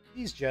Publishing.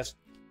 These just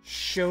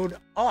showed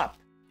up.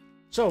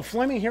 So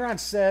Flaming Huron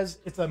says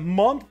it's a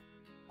month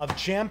of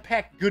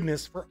jam-packed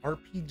goodness for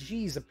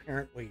RPGs,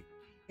 apparently.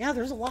 Yeah,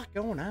 there's a lot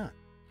going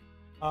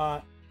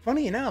on.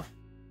 Funny enough,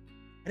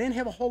 I didn't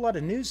have a whole lot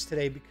of news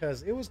today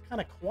because it was kind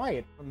of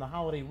quiet from the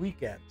holiday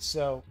weekend.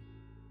 So,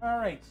 all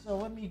right, so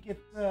let me get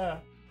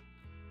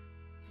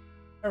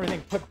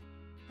everything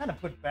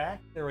put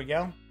back. There we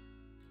go.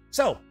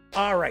 So,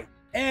 all right.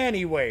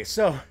 Anyway,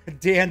 so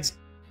Dan's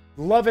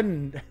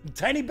loving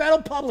Tiny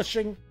Battle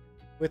Publishing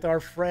with our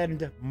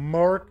friend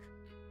Mark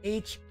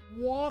H.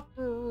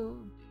 Walker.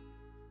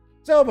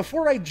 So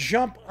before I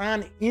jump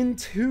on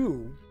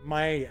into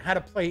my how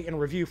to play and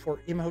review for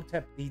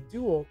Imhotep the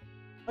Duel,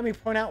 let me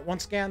point out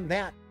once again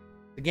that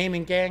the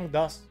Gaming Gang,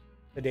 thus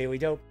the Daily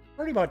Dope,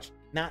 pretty much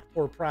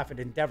not-for-profit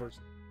endeavors.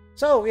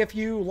 So if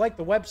you like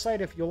the website,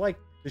 if you like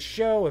the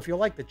show, if you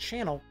like the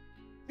channel,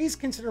 please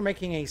consider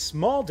making a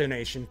small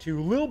donation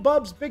to Lil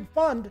Bub's Big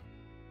Fund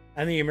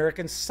and the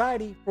American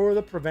Society for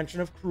the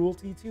Prevention of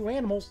Cruelty to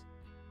Animals.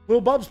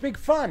 Lil Bub's Big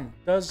Fund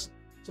does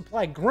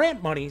supply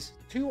grant monies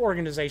to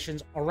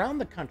organizations around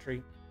the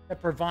country that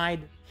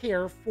provide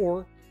care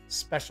for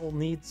special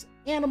needs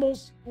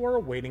animals who are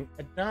awaiting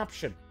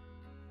adoption.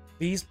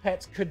 These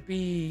pets could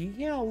be,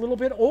 a little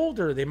bit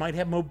older. They might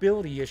have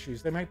mobility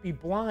issues. They might be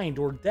blind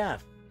or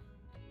deaf,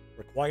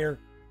 require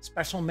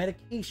special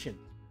medication.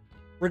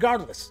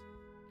 Regardless,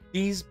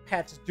 these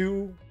pets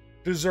do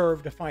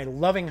deserve to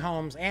find loving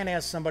homes, and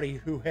as somebody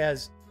who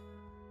has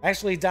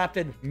actually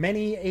adopted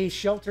many a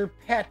shelter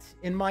pet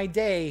in my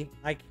day,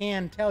 I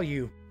can tell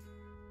you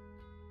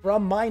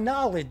from my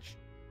knowledge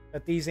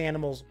that these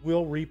animals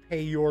will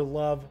repay your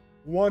love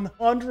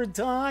 100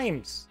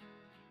 times.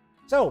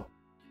 So,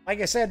 like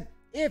I said,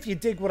 if you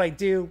dig what I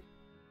do,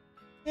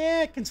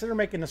 consider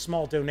making a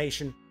small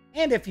donation.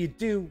 And if you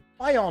do,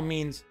 by all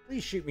means,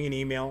 please shoot me an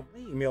email.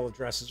 My email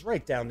address is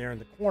right down there in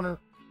the corner,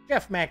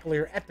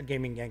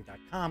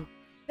 jeffmcaleer@thegaminggang.com. And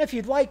if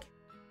you'd like,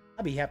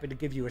 I'll be happy to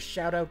give you a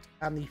shout out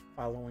on the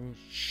following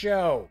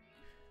show.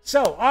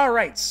 So, all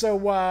right. So,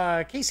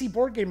 KC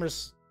Board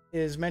Gamers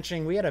is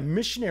mentioning we had a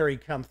missionary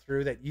come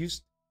through that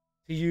used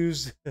to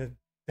use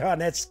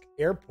Donetsk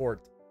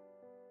airport.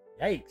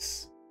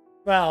 Yikes.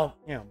 Well,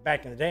 you know,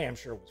 back in the day, I'm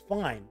sure it was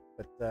fine,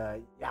 but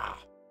yeah,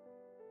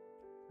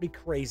 pretty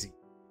crazy.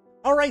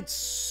 All right,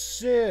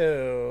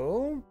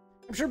 so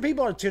I'm sure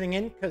people are tuning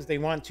in because they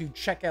want to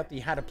check out the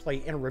how to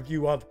play and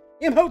review of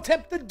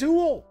Imhotep the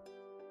Duel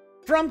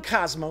from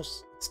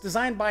KOSMOS. It's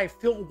designed by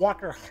Phil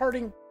Walker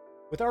Harding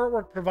with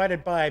artwork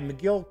provided by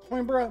McGill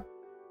Coimbra,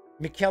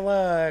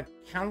 Michaela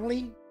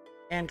Connolly,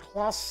 and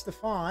Klaus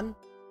Stefan.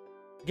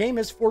 Game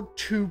is for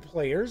 2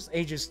 players,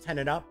 ages 10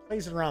 and up,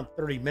 plays in around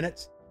 30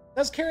 minutes.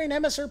 Does carry an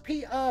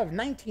MSRP of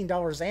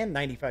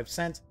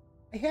 $19.95.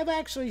 I have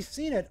actually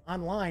seen it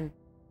online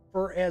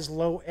for as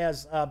low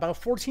as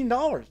about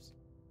 $14.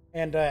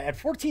 And at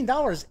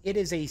 $14, it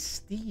is a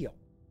steal.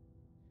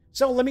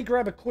 So let me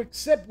grab a quick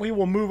sip. We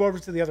will move over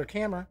to the other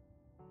camera,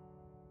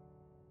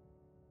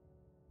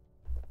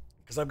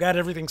 because I've got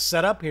everything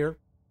set up here.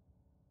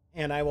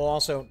 And I will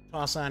also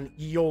toss on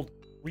ye olde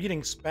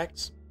reading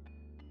specs.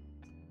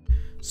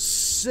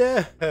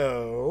 So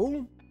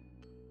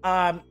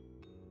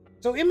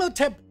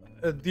Imhotep,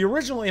 the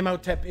original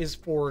Imhotep is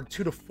for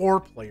 2 to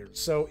 4 players.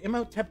 So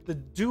Imhotep the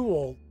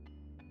Duel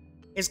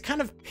is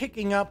kind of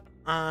picking up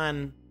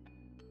on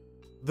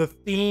the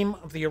theme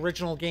of the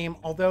original game,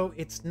 although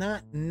it's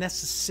not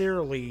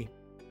necessarily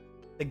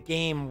the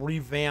game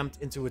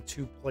revamped into a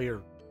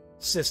 2-player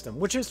system,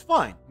 which is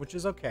fine, which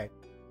is okay.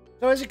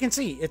 So as you can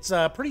see, it's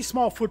a pretty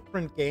small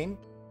footprint game.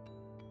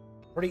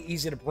 Pretty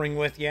easy to bring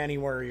with you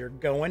anywhere you're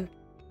going.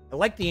 I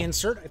like the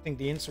insert. I think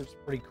the insert's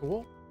pretty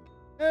cool.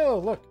 Oh,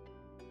 look.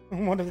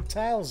 One of the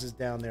tiles is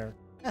down there.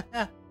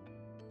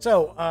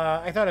 So,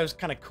 I thought it was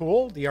kind of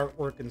cool, the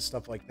artwork and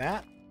stuff like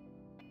that.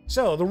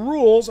 So, the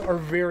rules are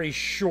very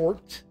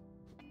short.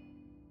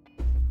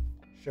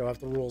 Show off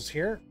the rules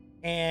here.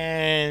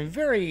 And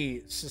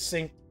very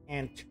succinct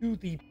and to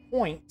the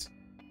point.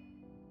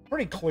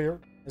 Pretty clear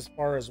as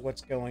far as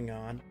what's going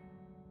on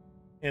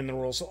in the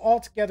rules. So,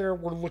 altogether,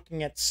 we're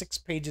looking at 6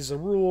 pages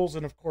of rules.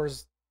 And, of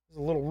course, there's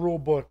a little rule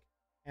book.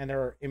 And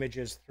there are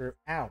images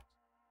throughout.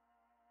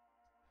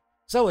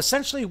 So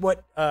essentially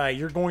what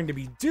you're going to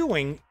be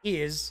doing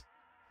is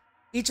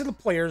each of the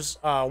players,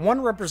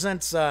 one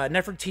represents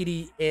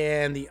Nefertiti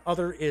and the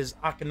other is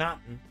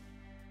Akhenaten.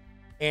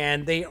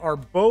 And they are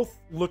both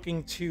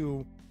looking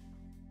to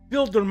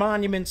build their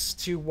monuments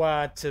to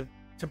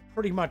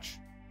pretty much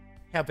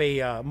have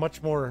a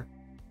much more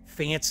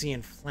fancy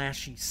and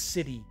flashy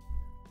city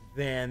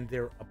than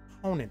their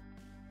opponent.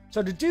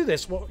 So to do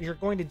this, what you're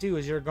going to do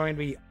is you're going to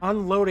be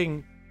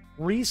unloading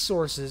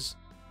resources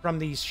from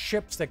these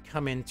ships that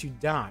come in to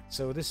dock.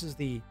 So this is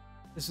the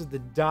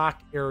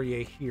dock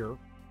area here.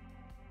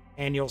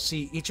 And you'll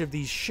see each of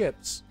these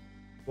ships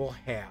will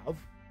have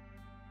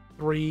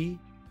 3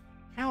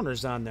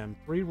 counters on them,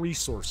 3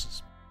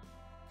 resources.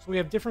 So we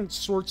have different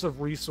sorts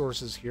of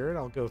resources here, and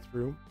I'll go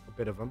through a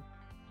bit of them.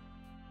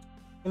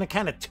 I'm going to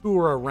kind of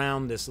tour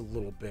around this a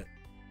little bit.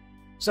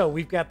 So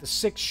we've got the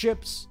 6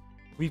 ships.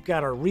 We've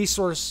got our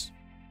resource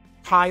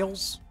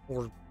tiles,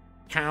 or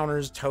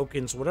counters,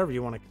 tokens, whatever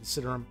you want to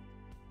consider them.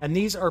 And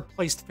these are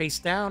placed face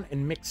down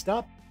and mixed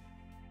up.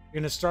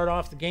 You're going to start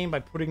off the game by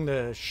putting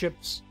the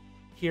ships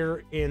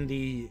here in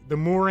the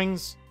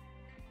moorings.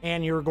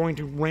 And you're going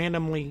to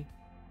randomly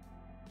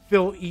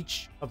fill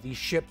each of these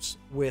ships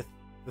with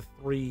the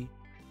 3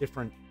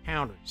 different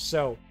counters.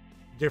 So,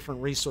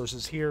 different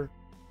resources here.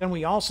 Then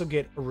we also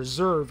get a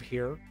reserve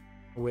here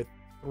with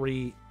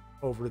 3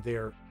 over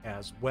there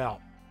as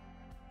well.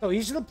 So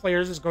each of the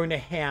players is going to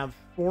have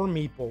 4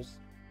 meeples.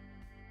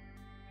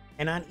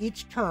 And on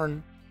each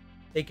turn,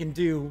 they can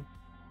do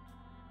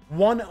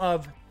one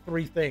of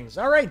 3 things.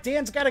 All right,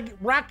 Dan's got to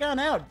rock on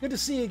out. Good to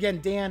see you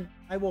again, Dan.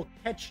 I will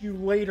catch you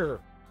later.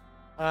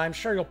 I'm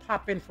sure you'll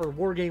pop in for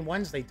Wargame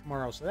Wednesday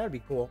tomorrow, so that'd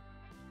be cool.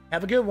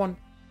 Have a good one.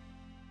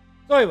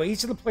 So anyway,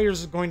 each of the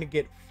players is going to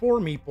get 4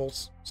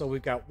 meeples. So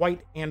we've got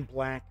white and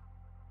black.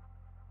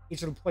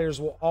 Each of the players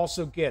will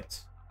also get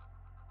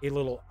a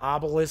little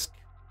obelisk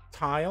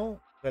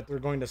tile that they're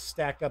going to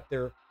stack up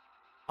their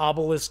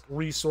obelisk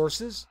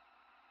resources.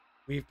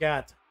 We've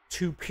got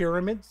 2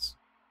 pyramids.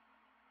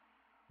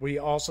 We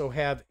also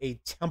have a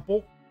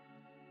temple.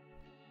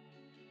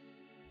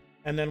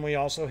 And then we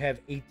also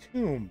have a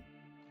tomb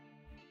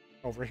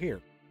over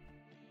here.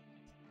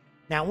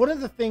 Now, one of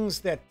the things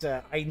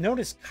that I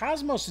noticed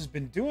KOSMOS has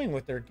been doing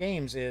with their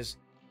games is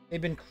they've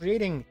been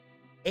creating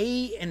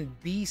A and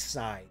B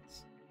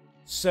sides.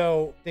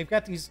 So they've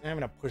got these, I'm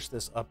going to push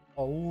this up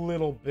a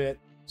little bit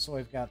so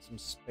I've got some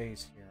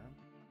space here.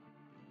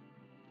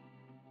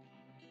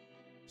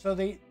 So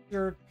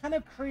they're kind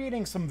of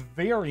creating some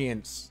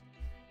variants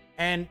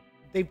And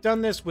they've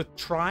done this with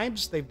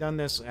tribes. They've done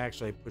this,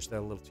 actually, I pushed that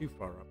a little too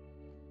far up.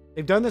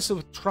 They've done this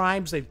with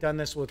tribes. They've done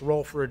this with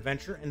Roll for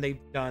Adventure, and they've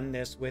done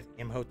this with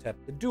Imhotep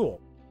the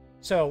Duel.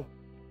 So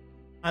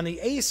on the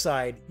A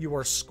side, you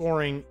are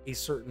scoring a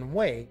certain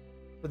way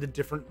for the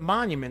different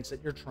monuments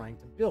that you're trying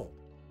to build.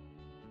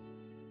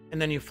 And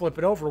then you flip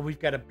it over, we've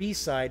got a B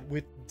side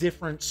with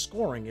different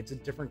scoring. It's a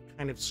different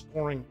kind of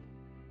scoring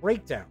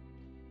breakdown.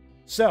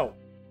 So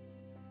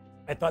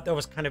I thought that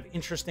was kind of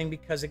interesting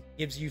because it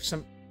gives you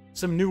some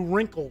new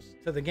wrinkles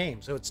to the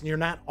game. So you're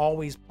not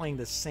always playing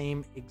the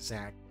same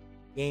exact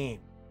game.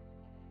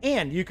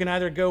 And you can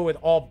either go with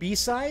all B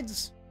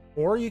sides,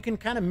 or you can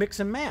kind of mix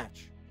and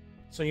match.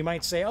 So you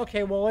might say,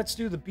 okay, well, let's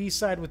do the B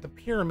side with the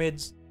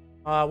pyramids.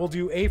 We'll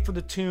do A for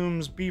the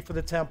tombs, B for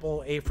the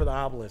temple, A for the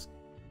obelisk.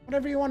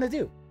 Whatever you want to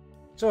do.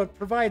 So it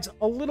provides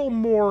a little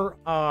more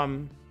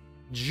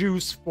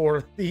juice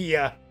for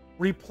the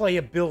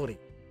replayability.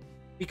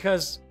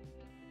 Because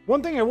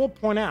one thing I will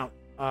point out,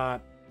 I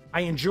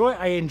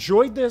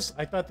enjoyed this.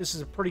 I thought this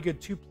is a pretty good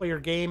two-player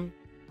game.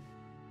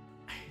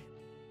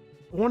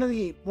 One of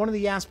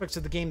the aspects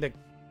of the game that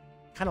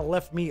kind of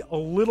left me a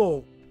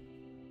little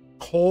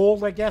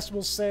cold, I guess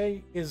we'll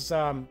say, is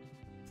I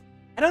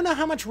don't know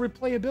how much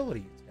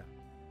replayability it's got.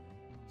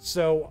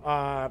 So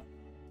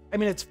I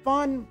mean, it's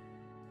fun,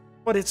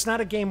 but it's not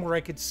a game where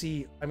I could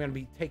see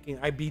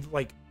I'd be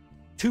like,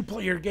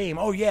 two-player game.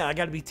 Oh yeah, I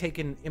got to be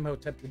taking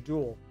Imhotep the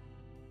Duel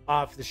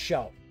off the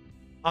shelf.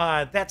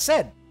 That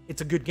said,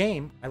 it's a good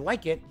game. I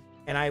like it,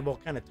 and I will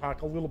kind of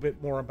talk a little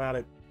bit more about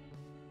it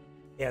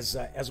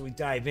as we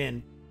dive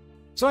in.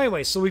 So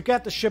anyway, so we've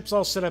got the ships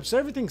all set up. So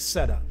everything's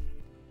set up.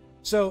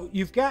 So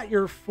you've got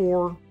your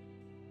 4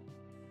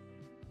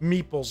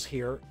 meeples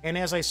here, and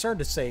as I started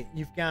to say,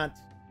 you've got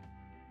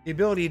the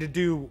ability to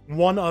do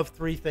one of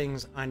 3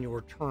 things on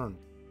your turn.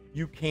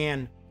 You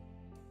can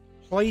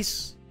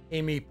place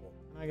a meeple.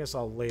 I guess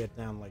I'll lay it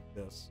down like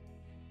this,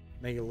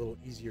 make it a little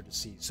easier to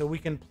see. So we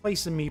can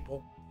place a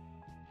meeple,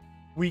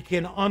 we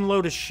can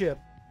unload a ship,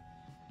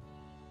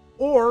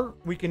 or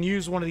we can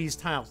use one of these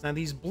tiles. Now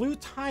these blue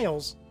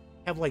tiles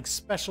have like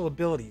special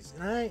abilities,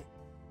 and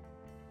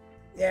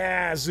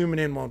zooming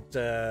in won't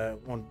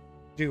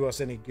do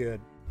us any good.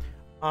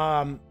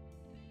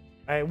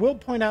 I will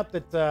point out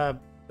that the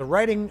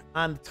writing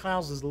on the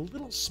tiles is a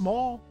little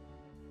small,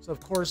 so of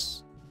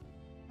course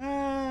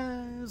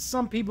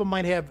some people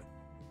might have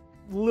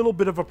a little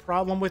bit of a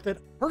problem with it.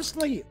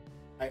 Personally,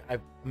 I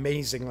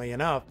amazingly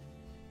enough,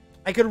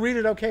 I could read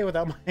it okay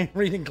without my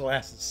reading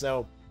glasses.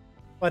 So,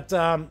 but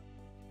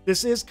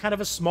this is kind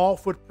of a small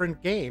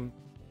footprint game,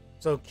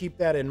 so keep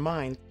that in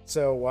mind.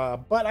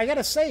 So, but I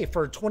gotta say,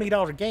 for a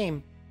 $20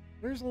 game,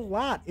 there's a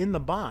lot in the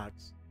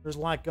box. There's a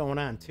lot going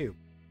on too.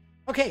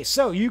 Okay,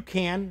 so you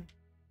can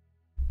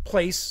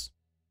place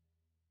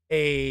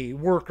a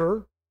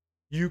worker,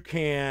 you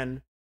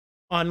can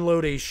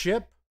unload a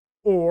ship,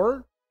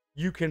 or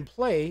you can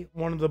play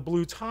one of the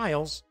blue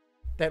tiles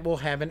that will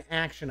have an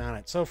action on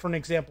it. So for an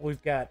example,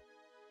 we've got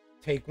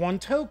take 1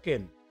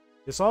 token.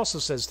 This also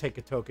says take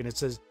a token. It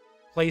says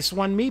place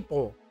 1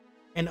 meeple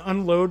and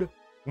unload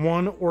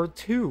 1 or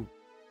 2.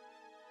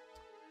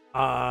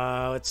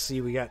 Let's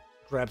see, we got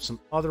grab some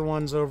other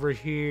ones over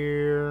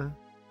here.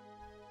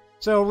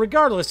 So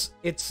regardless,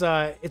 it's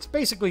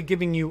basically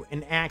giving you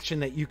an action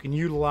that you can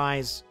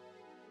utilize.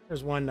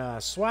 There's one,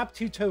 swap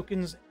 2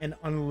 tokens and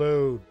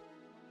unload.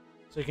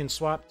 So you can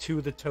swap 2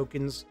 of the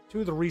tokens,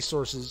 2 of the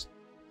resources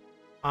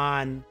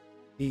on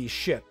the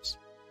ships.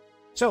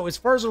 So as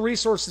far as the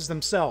resources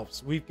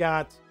themselves, we've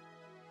got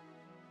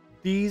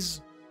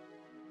these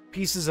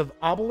pieces of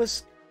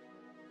obelisk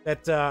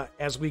that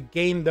as we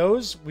gain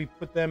those, we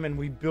put them and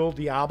we build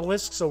the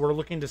obelisk. So we're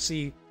looking to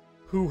see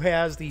who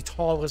has the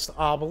tallest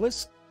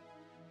obelisk.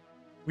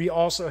 We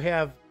also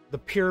have the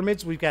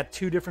pyramids. We've got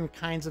 2 different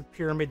kinds of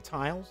pyramid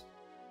tiles.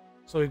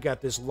 So we've got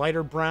this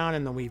lighter brown,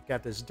 and then we've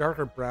got this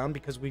darker brown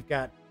because we've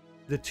got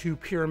the 2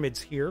 pyramids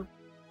here.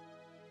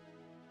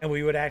 And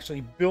we would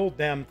actually build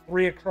them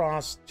 3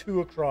 across,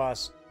 2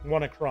 across,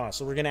 1 across.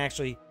 So we're going to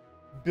actually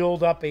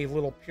build up a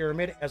little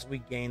pyramid as we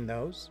gain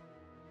those.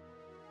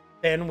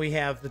 Then we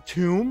have the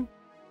tomb.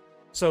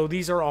 So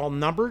these are all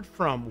numbered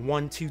from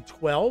 1 to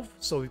 12.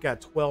 So we've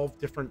got 12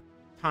 different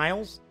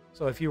tiles.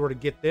 So if you were to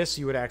get this,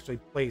 you would actually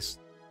place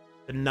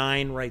the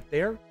 9 right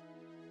there.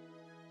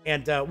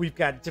 And we've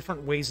got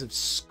different ways of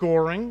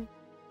scoring.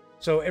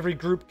 So every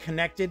group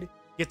connected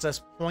gets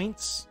us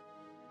points.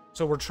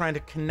 So we're trying to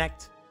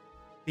connect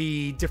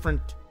the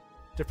different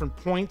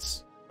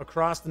points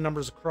across, the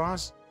numbers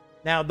across.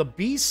 Now the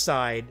B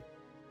side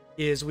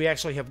is we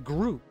actually have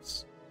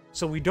groups.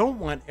 So we don't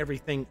want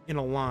everything in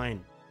a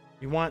line.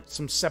 We want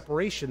some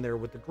separation there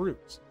with the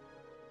groups.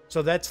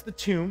 So that's the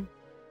tomb.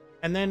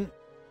 And then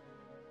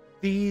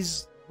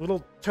these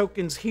little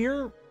tokens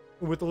here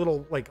with a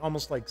little, like,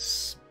 almost like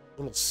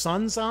little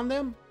suns on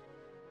them,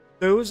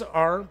 those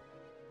are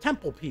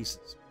temple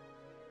pieces.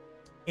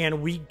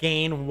 And we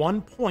gain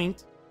 1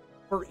 point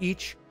for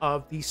each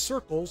of these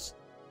circles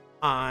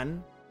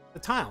on the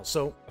tile.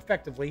 So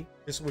effectively,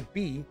 this would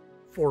be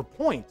 4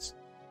 points.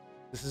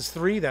 This is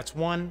 3, that's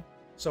 1,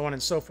 so on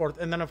and so forth.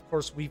 And then, of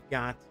course, we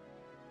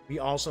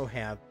also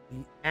have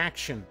the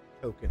action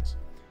tokens.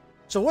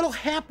 So what'll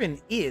happen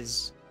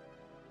is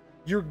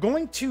you're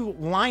going to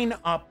line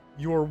up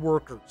your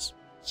workers.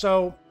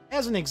 So,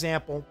 as an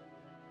example,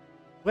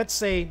 let's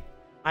say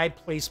I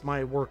place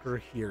my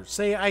worker here.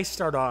 Say I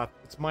start off,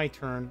 it's my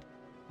turn.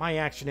 My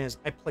action is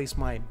I place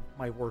my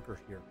worker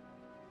here.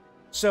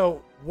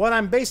 So what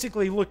I'm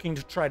basically looking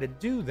to try to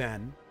do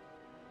then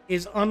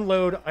is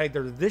unload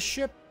either this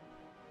ship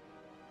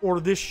or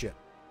this ship,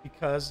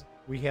 because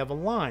we have a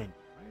line,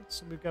 right?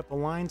 So we've got the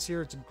lines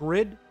here. It's a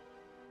grid.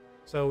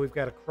 So we've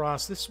got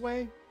across this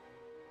way,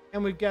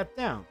 and we've got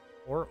down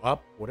or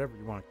up, whatever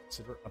you want to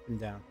consider, up and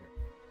down here.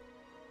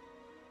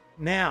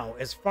 Now,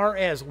 as far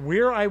as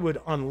where I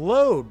would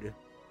unload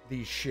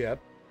the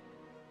ship,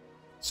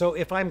 so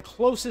if I'm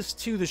closest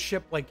to the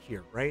ship, like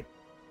here, right?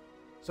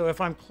 So if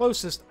I'm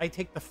closest, I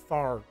take the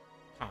far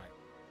tile.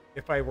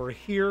 If I were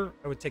here,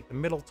 I would take the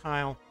middle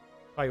tile.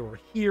 If I were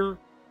here,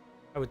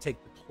 I would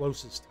take the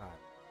closest tile.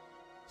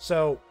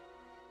 So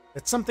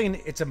that's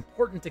something it's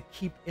important to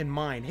keep in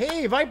mind.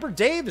 Hey, Viper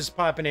Dave is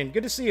popping in.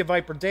 Good to see you,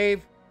 Viper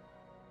Dave.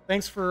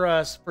 Thanks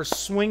for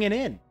swinging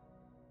in.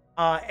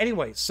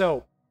 Anyway,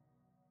 so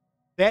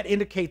that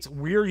indicates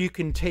where you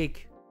can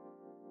take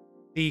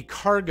the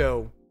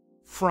cargo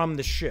from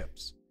the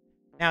ships.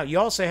 Now, you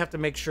also have to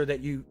make sure that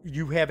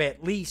you have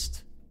at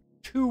least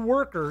 2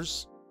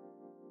 workers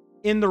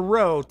in the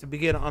row to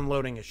begin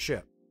unloading a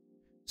ship.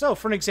 So,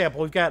 for an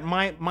example, we've got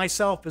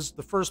myself as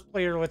the first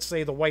player. Let's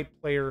say the white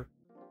player,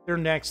 they're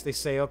next. They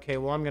say, okay,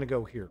 well, I'm going to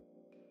go here.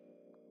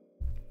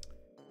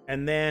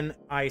 And then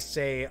I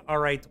say, all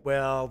right,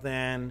 well,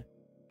 then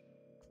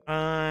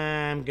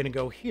I'm going to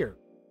go here.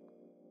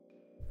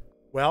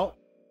 Well,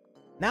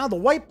 now the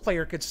white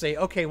player could say,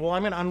 okay, well,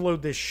 I'm going to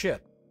unload this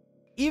ship.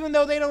 Even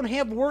though they don't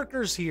have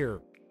workers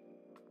here,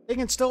 they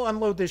can still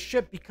unload this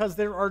ship because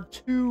there are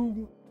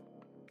 2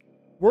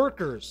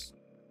 workers.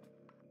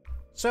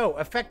 So,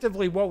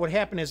 effectively, what would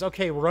happen is,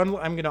 okay, I'm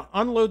going to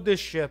unload this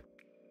ship.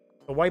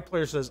 The white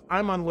player says,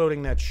 I'm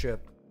unloading that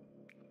ship.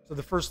 So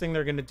the first thing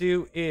they're going to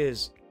do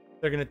is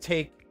they're going to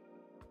take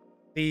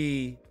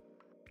the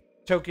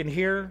token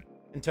here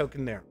and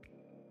token there.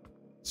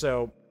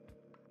 So,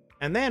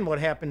 and then what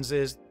happens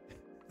is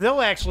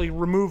they'll actually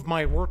remove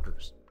my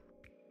workers.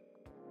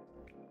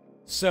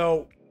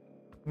 So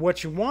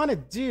what you want to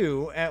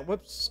do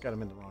whoops, got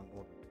them in the wrong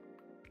order,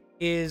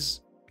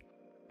 is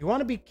you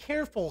want to be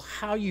careful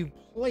how you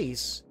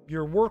place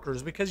your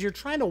workers, because you're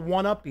trying to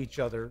one-up each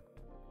other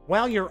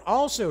while you're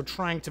also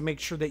trying to make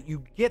sure that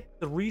you get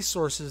the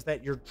resources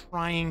that you're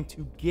trying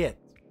to get,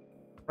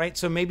 right?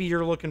 So maybe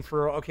you're looking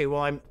for, okay,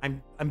 well,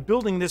 I'm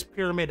building this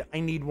pyramid.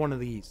 I need one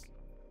of these.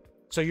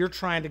 So you're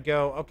trying to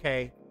go,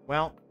 okay,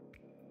 well,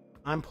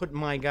 I'm putting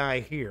my guy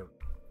here.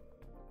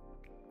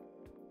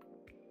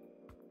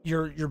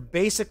 You're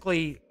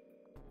basically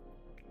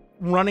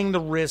running the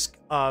risk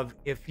of,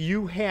 if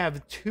you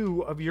have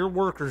 2 of your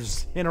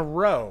workers in a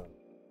row,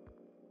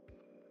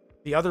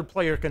 the other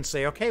player can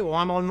say, okay, well,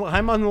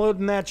 I'm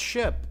unloading that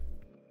ship.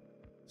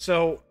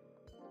 So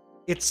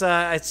it's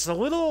a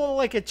little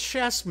like a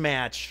chess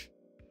match,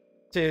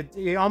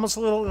 almost a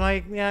little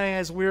like, yeah,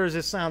 as weird as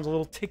it sounds, a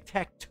little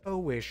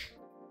tic-tac-toe-ish,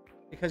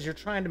 because you're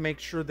trying to make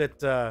sure that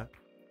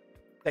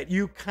that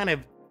you kind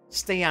of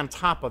stay on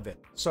top of it.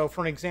 So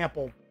for an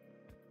example,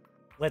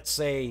 let's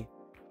say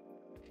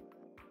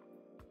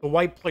the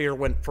white player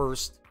went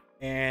first,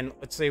 and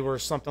let's say we're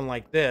something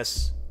like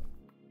this.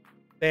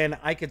 Then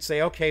I could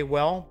say, okay,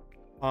 well,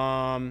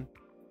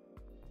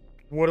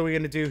 what are we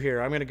going to do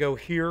here? I'm going to go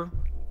here,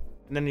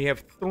 and then you have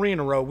 3 in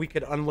a row. We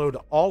could unload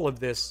all of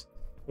this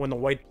when the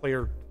white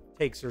player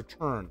takes their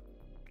turn.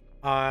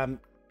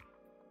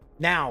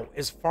 Now,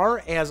 as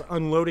far as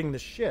unloading the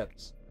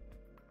ships,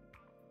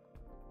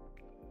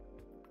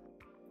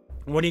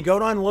 when you go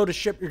to unload a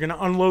ship, you're going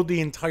to unload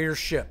the entire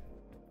ship.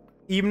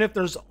 Even if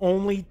there's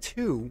only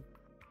 2,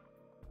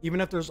 even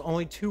if there's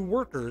only 2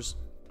 workers,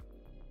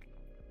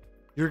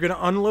 you're going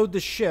to unload the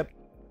ship,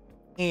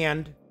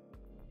 and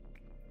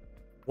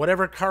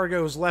whatever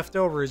cargo is left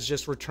over is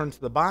just returned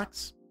to the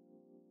box.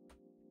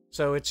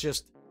 So it's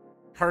just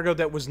cargo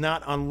that was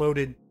not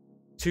unloaded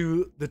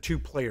to the 2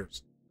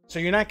 players. So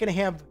you're not going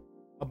to have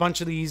a bunch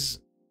of these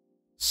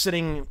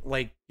sitting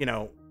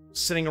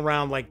sitting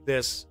around like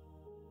this,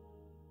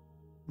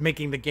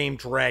 making the game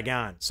drag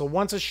on. So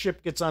once a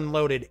ship gets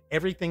unloaded,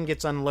 everything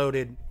gets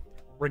unloaded,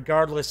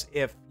 regardless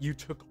if you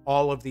took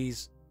all of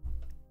these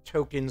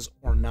tokens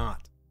or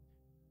not.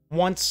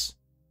 Once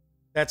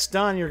that's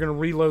done, you're going to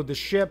reload the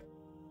ship.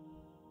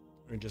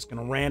 You're just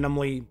going to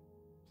randomly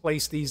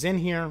place these in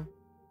here,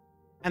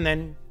 and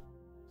then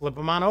flip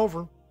them on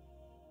over.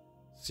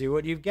 See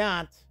what you've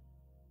got.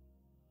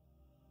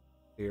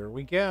 Here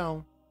we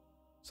go.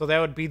 So that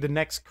would be the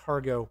next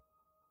cargo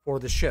for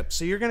the ship.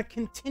 So you're going to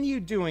continue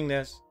doing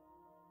this,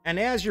 and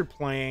as you're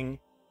playing,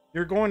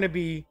 you're going to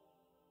be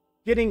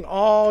getting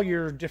all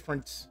your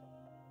different...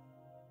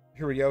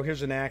 Here we go.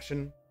 Here's an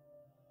action.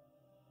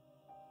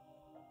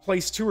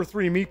 Place 2 or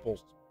 3 meeples.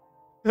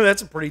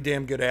 That's a pretty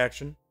damn good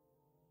action.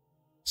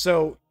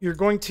 So you're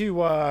going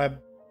to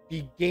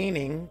be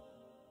gaining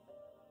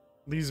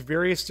these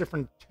various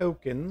different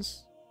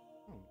tokens.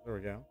 Oh, there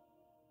we go.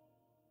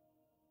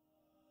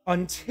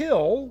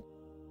 Until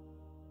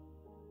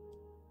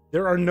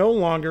there are no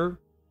longer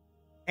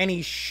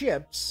any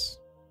ships.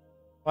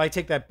 Well, I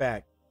take that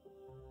back.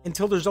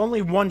 Until there's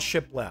only one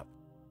ship left.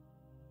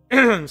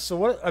 So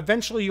what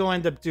eventually you'll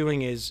end up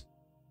doing is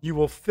you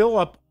will fill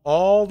up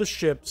all the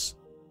ships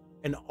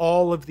and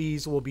all of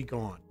these will be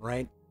gone,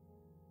 right?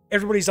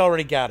 Everybody's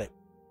already got it.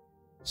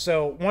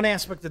 So one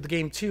aspect of the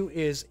game too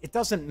is it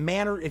doesn't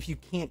matter if you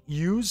can't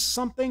use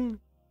something,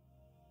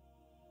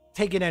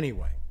 take it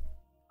anyway.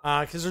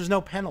 Because there's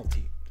no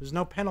penalty. There's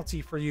no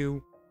penalty for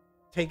you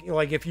taking,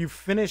 like if you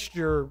finished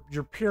your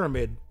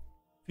pyramid,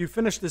 if you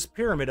finish this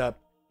pyramid up,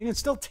 you can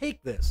still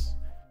take this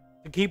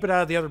to keep it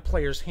out of the other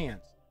player's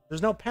hands.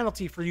 There's no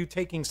penalty for you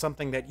taking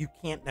something that you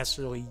can't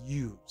necessarily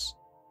use.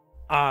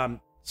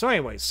 So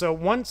anyway, so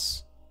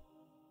once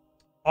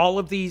all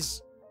of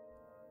these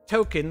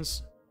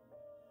tokens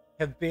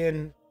have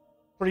been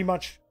pretty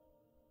much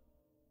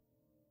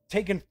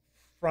taken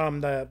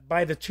from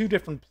by the two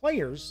different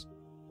players.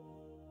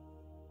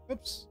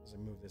 Oops, as I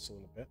move this a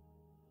little bit.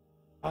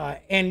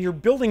 And you're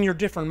building your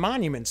different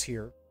monuments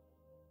here.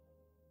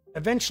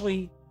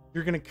 Eventually,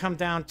 you're going to come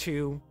down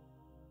to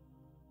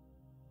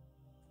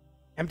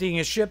emptying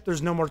a ship.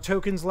 There's no more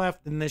tokens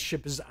left, and this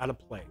ship is out of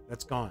play.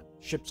 That's gone.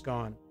 Ship's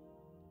gone.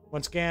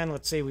 Once again,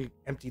 let's say we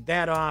emptied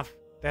that off.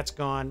 That's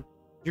gone.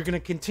 You're going to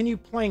continue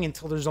playing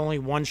until there's only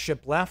one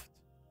ship left.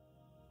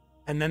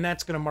 And then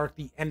that's going to mark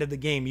the end of the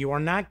game. You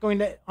are not going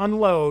to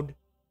unload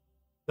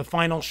the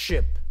final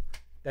ship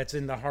that's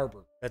in the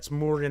harbor, that's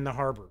moored in the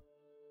harbor.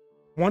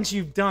 Once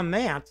you've done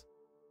that,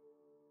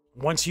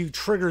 once you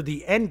trigger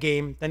the end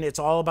game, then it's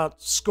all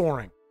about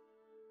scoring.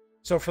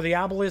 So for the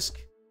obelisk,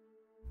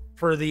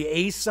 for the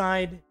A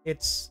side,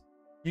 it's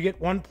you get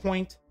 1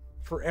 point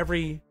for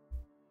every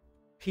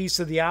piece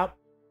of the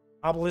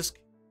obelisk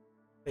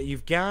that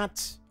you've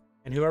got,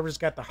 and whoever's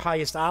got the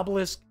highest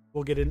obelisk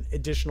will get an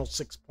additional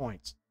 6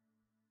 points.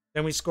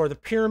 Then we score the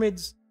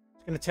pyramids.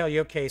 It's going to tell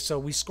you, okay, so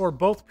we score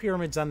both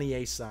pyramids on the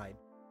A side.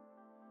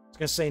 It's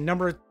going to say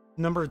number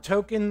of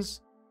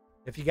tokens.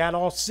 If you got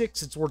all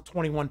 6, it's worth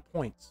 21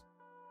 points.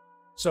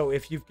 So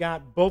if you've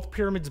got both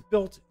pyramids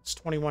built, it's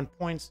 21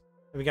 points.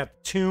 Then we got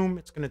the tomb.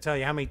 It's going to tell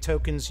you how many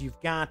tokens you've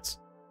got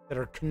that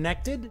are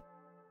connected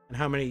and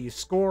how many you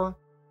score.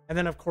 And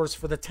then, of course,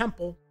 for the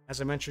temple, as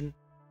I mentioned,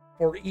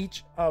 for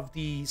each of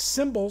the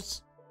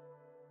symbols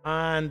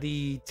on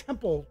the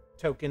temple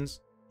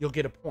tokens, you'll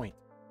get a point.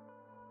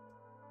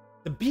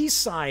 The B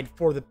side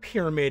for the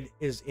pyramid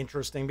is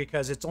interesting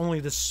because it's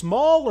only the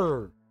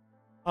smaller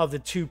of the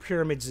two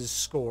pyramids is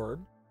scored.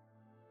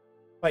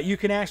 But you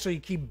can actually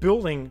keep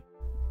building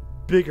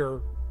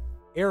bigger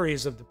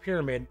areas of the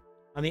pyramid.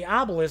 On the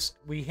obelisk,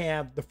 we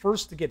have the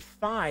first to get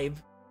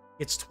 5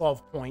 gets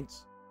 12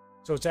 points.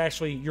 So it's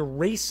actually, you're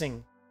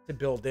racing to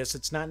build this.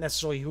 It's not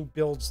necessarily who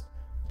builds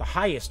the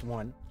highest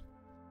one.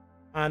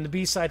 On the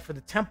B side for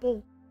the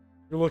temple,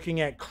 you're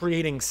looking at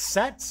creating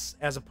sets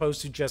as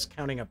opposed to just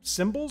counting up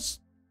symbols.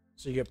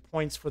 So you get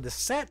points for the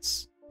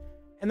sets.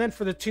 And then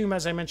for the tomb,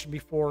 as I mentioned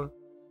before,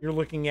 you're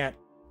looking at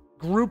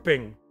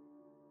grouping,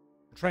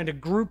 trying to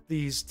group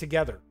these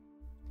together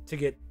to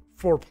get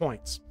 4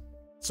 points.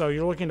 So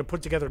you're looking to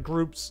put together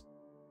groups,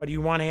 but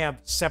you want to have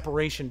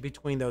separation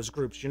between those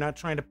groups. You're not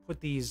trying to put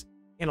these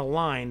in a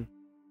line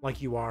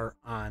like you are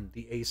on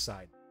the A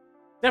side.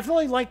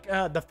 Definitely like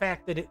the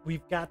fact that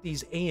we've got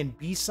these A and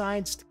B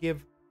sides to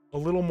give a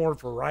little more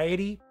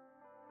variety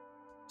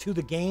to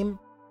the game.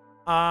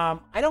 I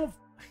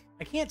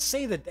can't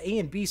say that the A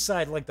and B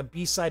side, like the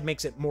B side,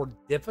 makes it more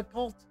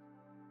difficult.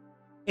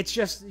 It's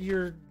just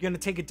you're going to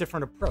take a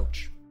different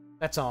approach.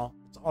 That's all.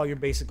 That's all you're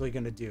basically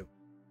going to do.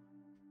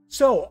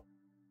 So,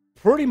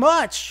 pretty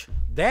much,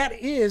 that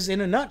is,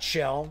 in a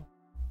nutshell,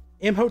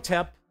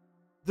 Imhotep,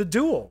 the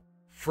Duel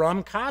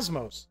from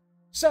KOSMOS.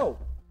 So,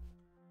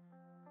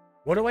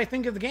 what do I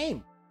think of the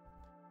game?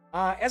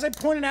 As I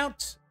pointed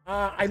out,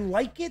 I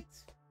like it.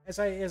 As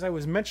I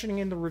was mentioning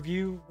in the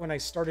review when I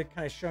started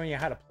kind of showing you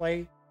how to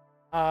play,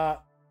 I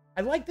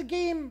like the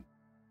game.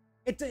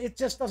 It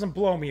just doesn't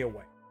blow me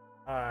away.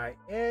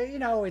 You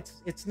know,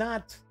 it's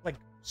not like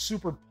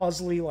super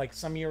puzzly like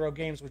some Euro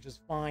games, which is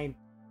fine.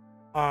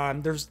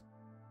 There's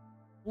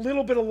a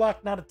little bit of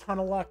luck, not a ton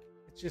of luck.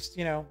 It's just,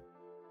 you know,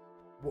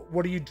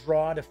 what do you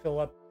draw to fill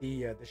up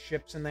the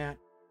ships and that?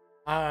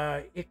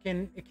 It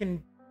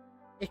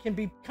can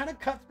be kind of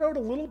cutthroat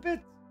a little bit,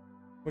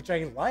 which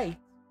I like,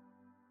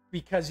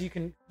 because you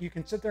can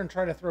sit there and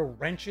try to throw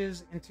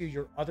wrenches into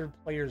your other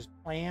players'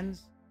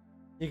 plans.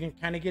 You can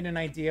kind of get an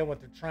idea what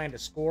they're trying to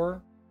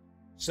score,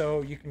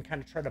 so you can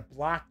kind of try to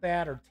block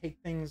that or take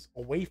things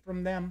away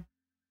from them.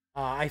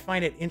 I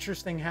find it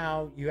interesting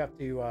how you have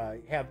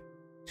to have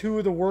 2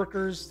 of the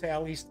workers to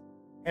at least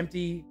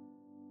empty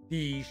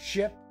the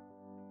ship.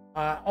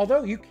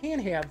 Although you can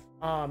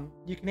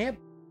have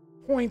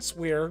points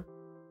where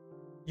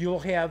you'll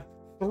have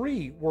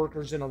 3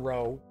 workers in a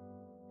row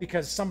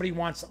because somebody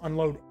wants to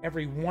unload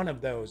every one of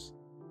those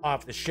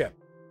off the ship.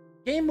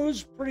 Game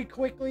moves pretty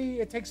quickly.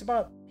 It takes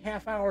about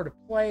half hour to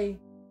play.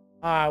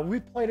 We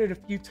played it a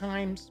few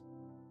times.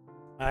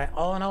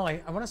 All in all,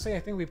 I want to say I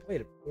think we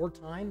played it 4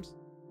 times.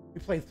 We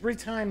played 3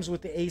 times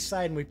with the A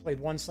side, and we played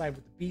 1 side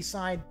with the B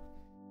side.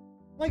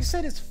 Like I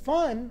said, it's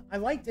fun. I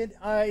liked it.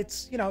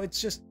 It's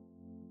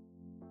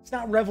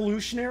not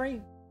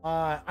revolutionary.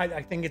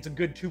 I think it's a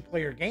good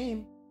 2-player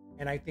game,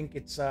 and I think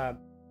it's a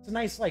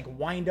nice like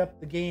wind up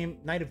the game,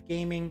 night of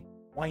gaming,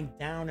 wind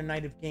down a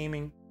night of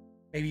gaming.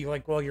 Maybe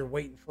like while you're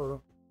waiting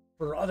for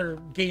other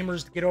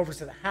gamers to get over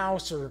to the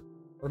house, or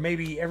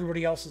maybe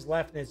everybody else is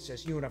left and it's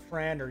just you and a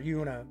friend or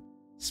you and a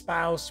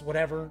spouse,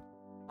 whatever.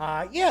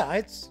 I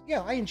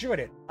enjoyed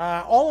it.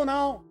 All in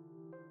all,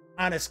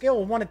 on a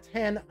scale of 1 to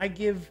 10, I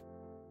give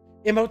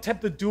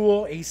Imhotep the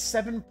Duel a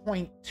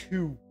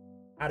 7.2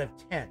 out of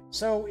 10.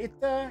 So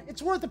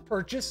it's worth a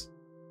purchase.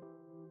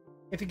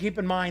 If you keep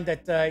in mind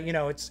that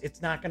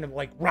it's not going to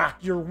like rock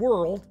your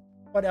world,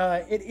 but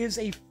it is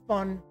a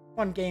fun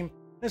game,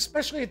 and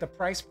especially at the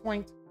price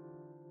point.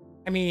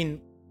 I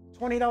mean,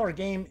 $20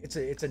 game. It's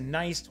a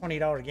nice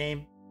 $20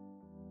 game.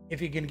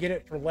 If you can get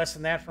it for less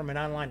than that from an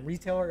online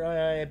retailer,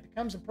 it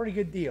becomes a pretty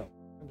good deal.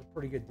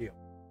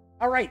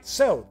 All right,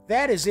 so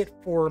that is it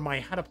for my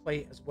how to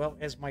play as well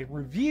as my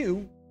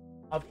review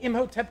of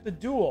Imhotep the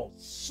Duel.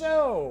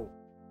 So,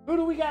 who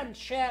do we got in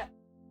chat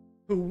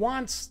who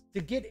wants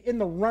to get in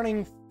the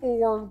running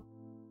for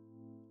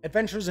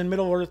Adventures in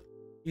Middle-earth,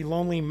 the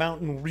Lonely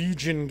Mountain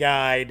Region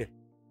Guide?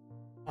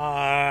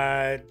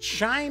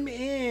 Chime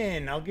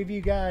in. I'll give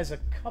you guys a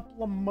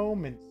couple of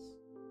moments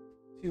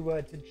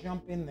to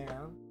jump in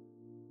there.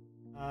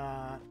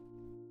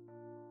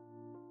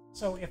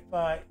 So if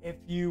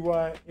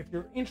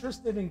you're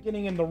interested in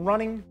getting in the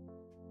running,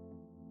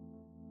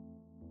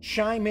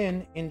 chime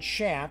in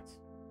chat.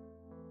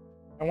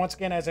 And once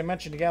again, as I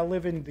mentioned, you gotta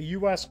live in the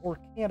U.S. or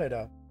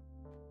Canada.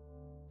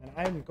 And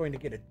I'm going to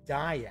get a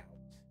die out.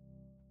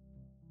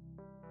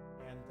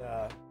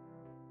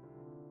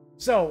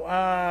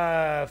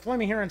 And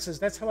Flaming Heron says,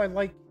 that's how I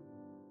like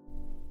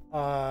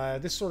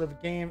this sort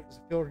of game. It's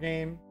a filler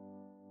game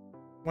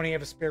when you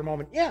have a spare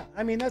moment. Yeah,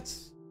 I mean,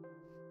 that's...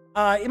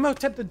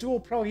 Imhotep the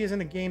Duel probably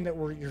isn't a game that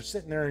where you're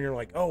sitting there and you're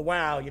like, oh,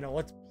 wow,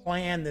 let's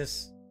plan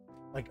this.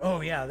 Like,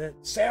 oh, yeah, that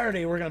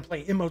Saturday we're going to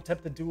play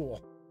Imhotep the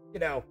Duel.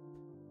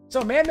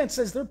 So Madman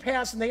says they're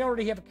passing. They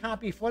already have a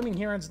copy. Flaming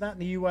Heron's not in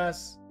the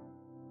U.S.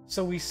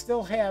 So we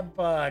still have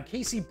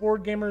KC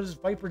Board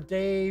Gamers, Viper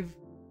Dave.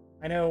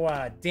 I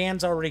know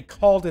Dan's already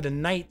called it a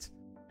night.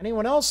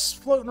 Anyone else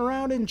floating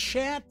around in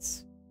chat?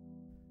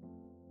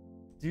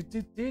 I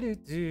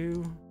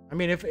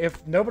mean,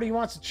 if nobody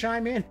wants to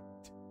chime in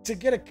to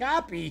get a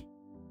copy,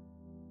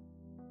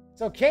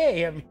 it's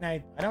okay. I mean,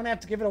 I don't have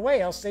to give it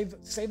away. I'll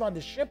save on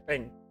the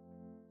shipping.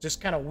 Just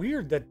kind of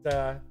weird that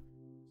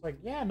it's like,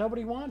 yeah,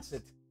 nobody wants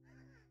it.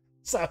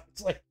 So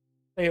it's like,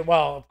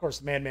 well, of course,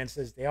 the Madman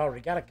says they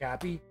already got a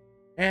copy,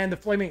 and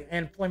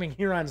Flaming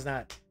Huron's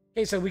not.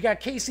 Okay, so we got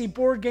KC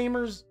Board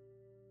Gamers,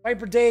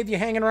 Viper Dave. You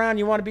hanging around?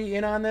 You want to be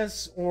in on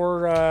this,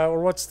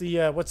 or what's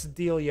the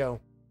deal,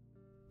 yo?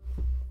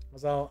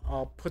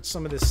 I'll put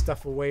some of this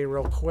stuff away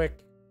real quick.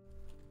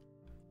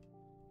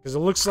 Because it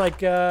looks like,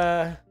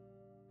 so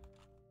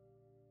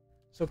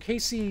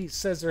Casey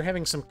says they're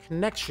having some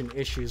connection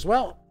issues.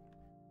 Well,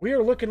 we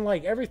are looking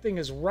like everything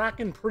is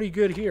rocking pretty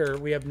good here.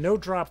 We have no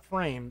drop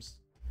frames.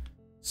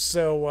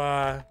 So,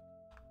 all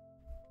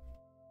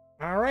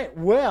right.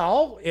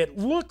 Well, it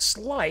looks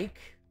like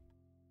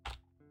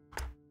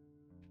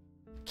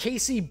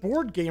KC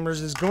Board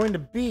Gamers is going to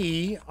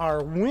be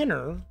our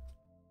winner.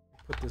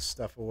 Put this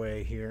stuff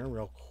away here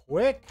real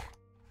quick.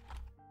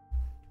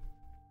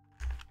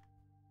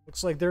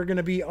 Looks like they're going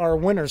to be our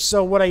winners.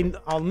 So what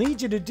I'll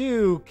need you to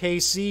do,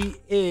 Casey,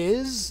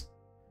 is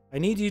I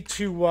need you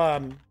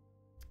to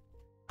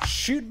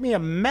shoot me a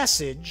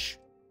message.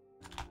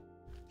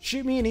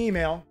 Shoot me an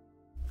email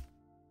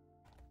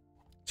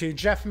to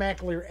Jeff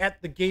McAleer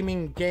at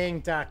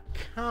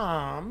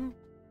thegaminggang.com.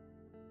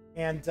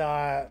 And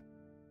I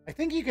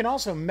think you can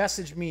also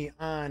message me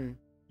on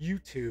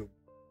YouTube.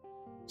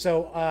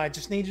 So I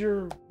just need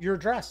your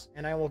address,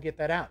 and I will get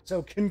that out.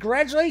 So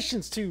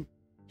congratulations to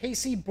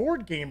KC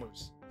Board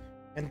Gamers,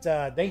 and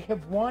they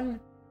have won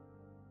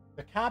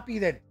the copy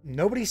that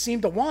nobody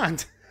seemed to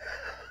want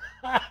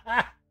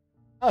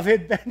of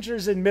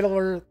Adventures in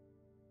Middle-earth,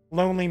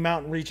 Lonely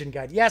Mountain Region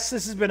Guide. Yes,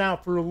 this has been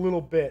out for a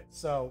little bit,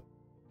 so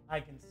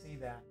I can see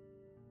that.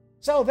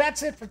 So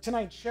that's it for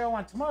tonight's show.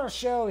 On tomorrow's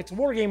show, it's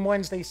Wargame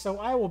Wednesday, so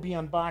I will be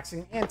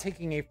unboxing and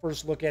taking a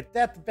first look at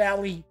Death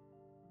Valley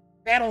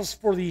Battles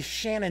for the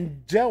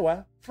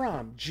Shenandoah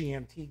from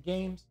GMT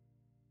Games.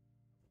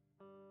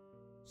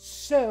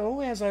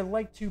 So, as I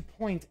like to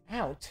point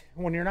out,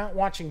 when you're not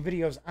watching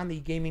videos on the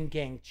Gaming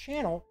Gang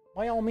channel,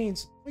 by all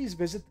means, please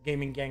visit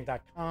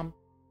thegaminggang.com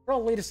for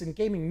all the latest in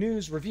gaming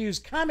news, reviews,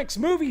 comics,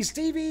 movies,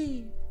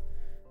 TV.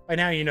 By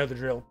now, you know the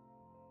drill.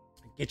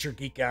 Get your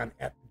geek on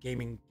at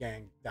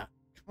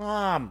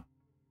thegaminggang.com.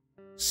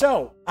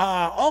 So,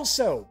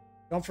 also,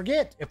 Don't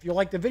forget, if you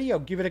like the video,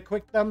 give it a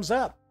quick thumbs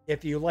up.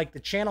 If you like the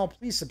channel,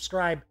 please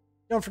subscribe.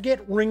 Don't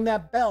forget, ring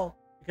that bell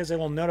because it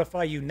will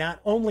notify you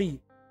not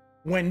only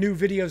when new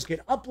videos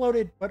get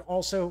uploaded, but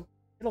also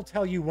it'll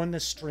tell you when the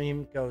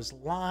stream goes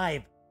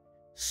live.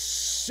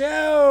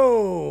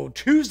 So,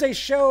 Tuesday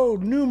show,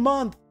 new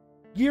month,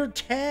 year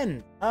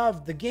 10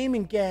 of the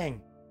Gaming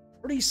Gang.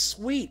 Pretty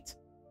sweet.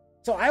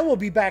 So I will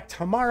be back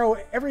tomorrow.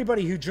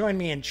 Everybody who joined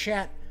me in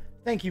chat,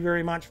 thank you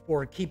very much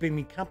for keeping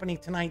me company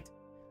tonight.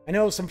 I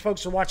know some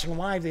folks are watching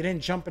live. They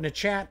didn't jump into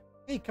chat.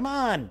 Hey, come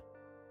on.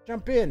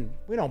 Jump in.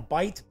 We don't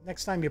bite.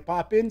 Next time you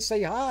pop in,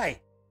 say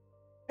hi.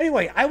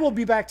 Anyway, I will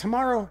be back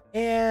tomorrow.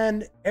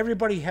 And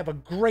everybody have a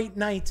great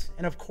night.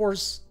 And of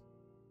course,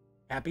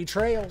 happy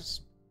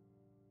trails.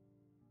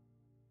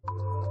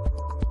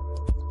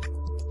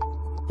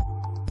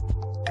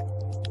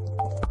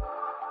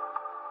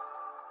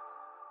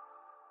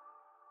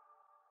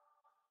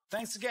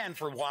 Thanks again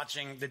for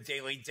watching The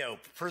Daily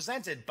Dope,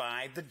 presented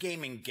by The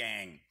Gaming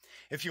Gang.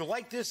 If you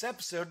like this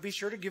episode, be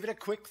sure to give it a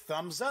quick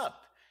thumbs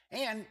up.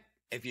 And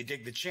if you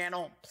dig the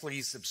channel,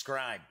 please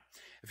subscribe.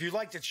 If you'd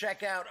like to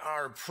check out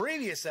our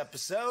previous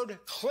episode,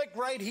 click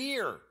right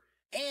here.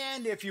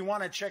 And if you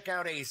want to check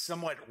out a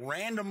somewhat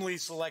randomly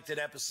selected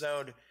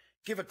episode,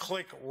 give a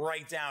click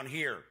right down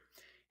here.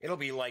 It'll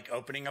be like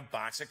opening a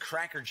box of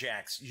Cracker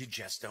Jacks. You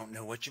just don't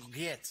know what you'll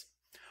get.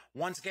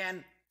 Once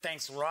again,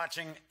 thanks for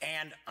watching,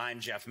 and I'm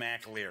Jeff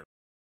McAleer.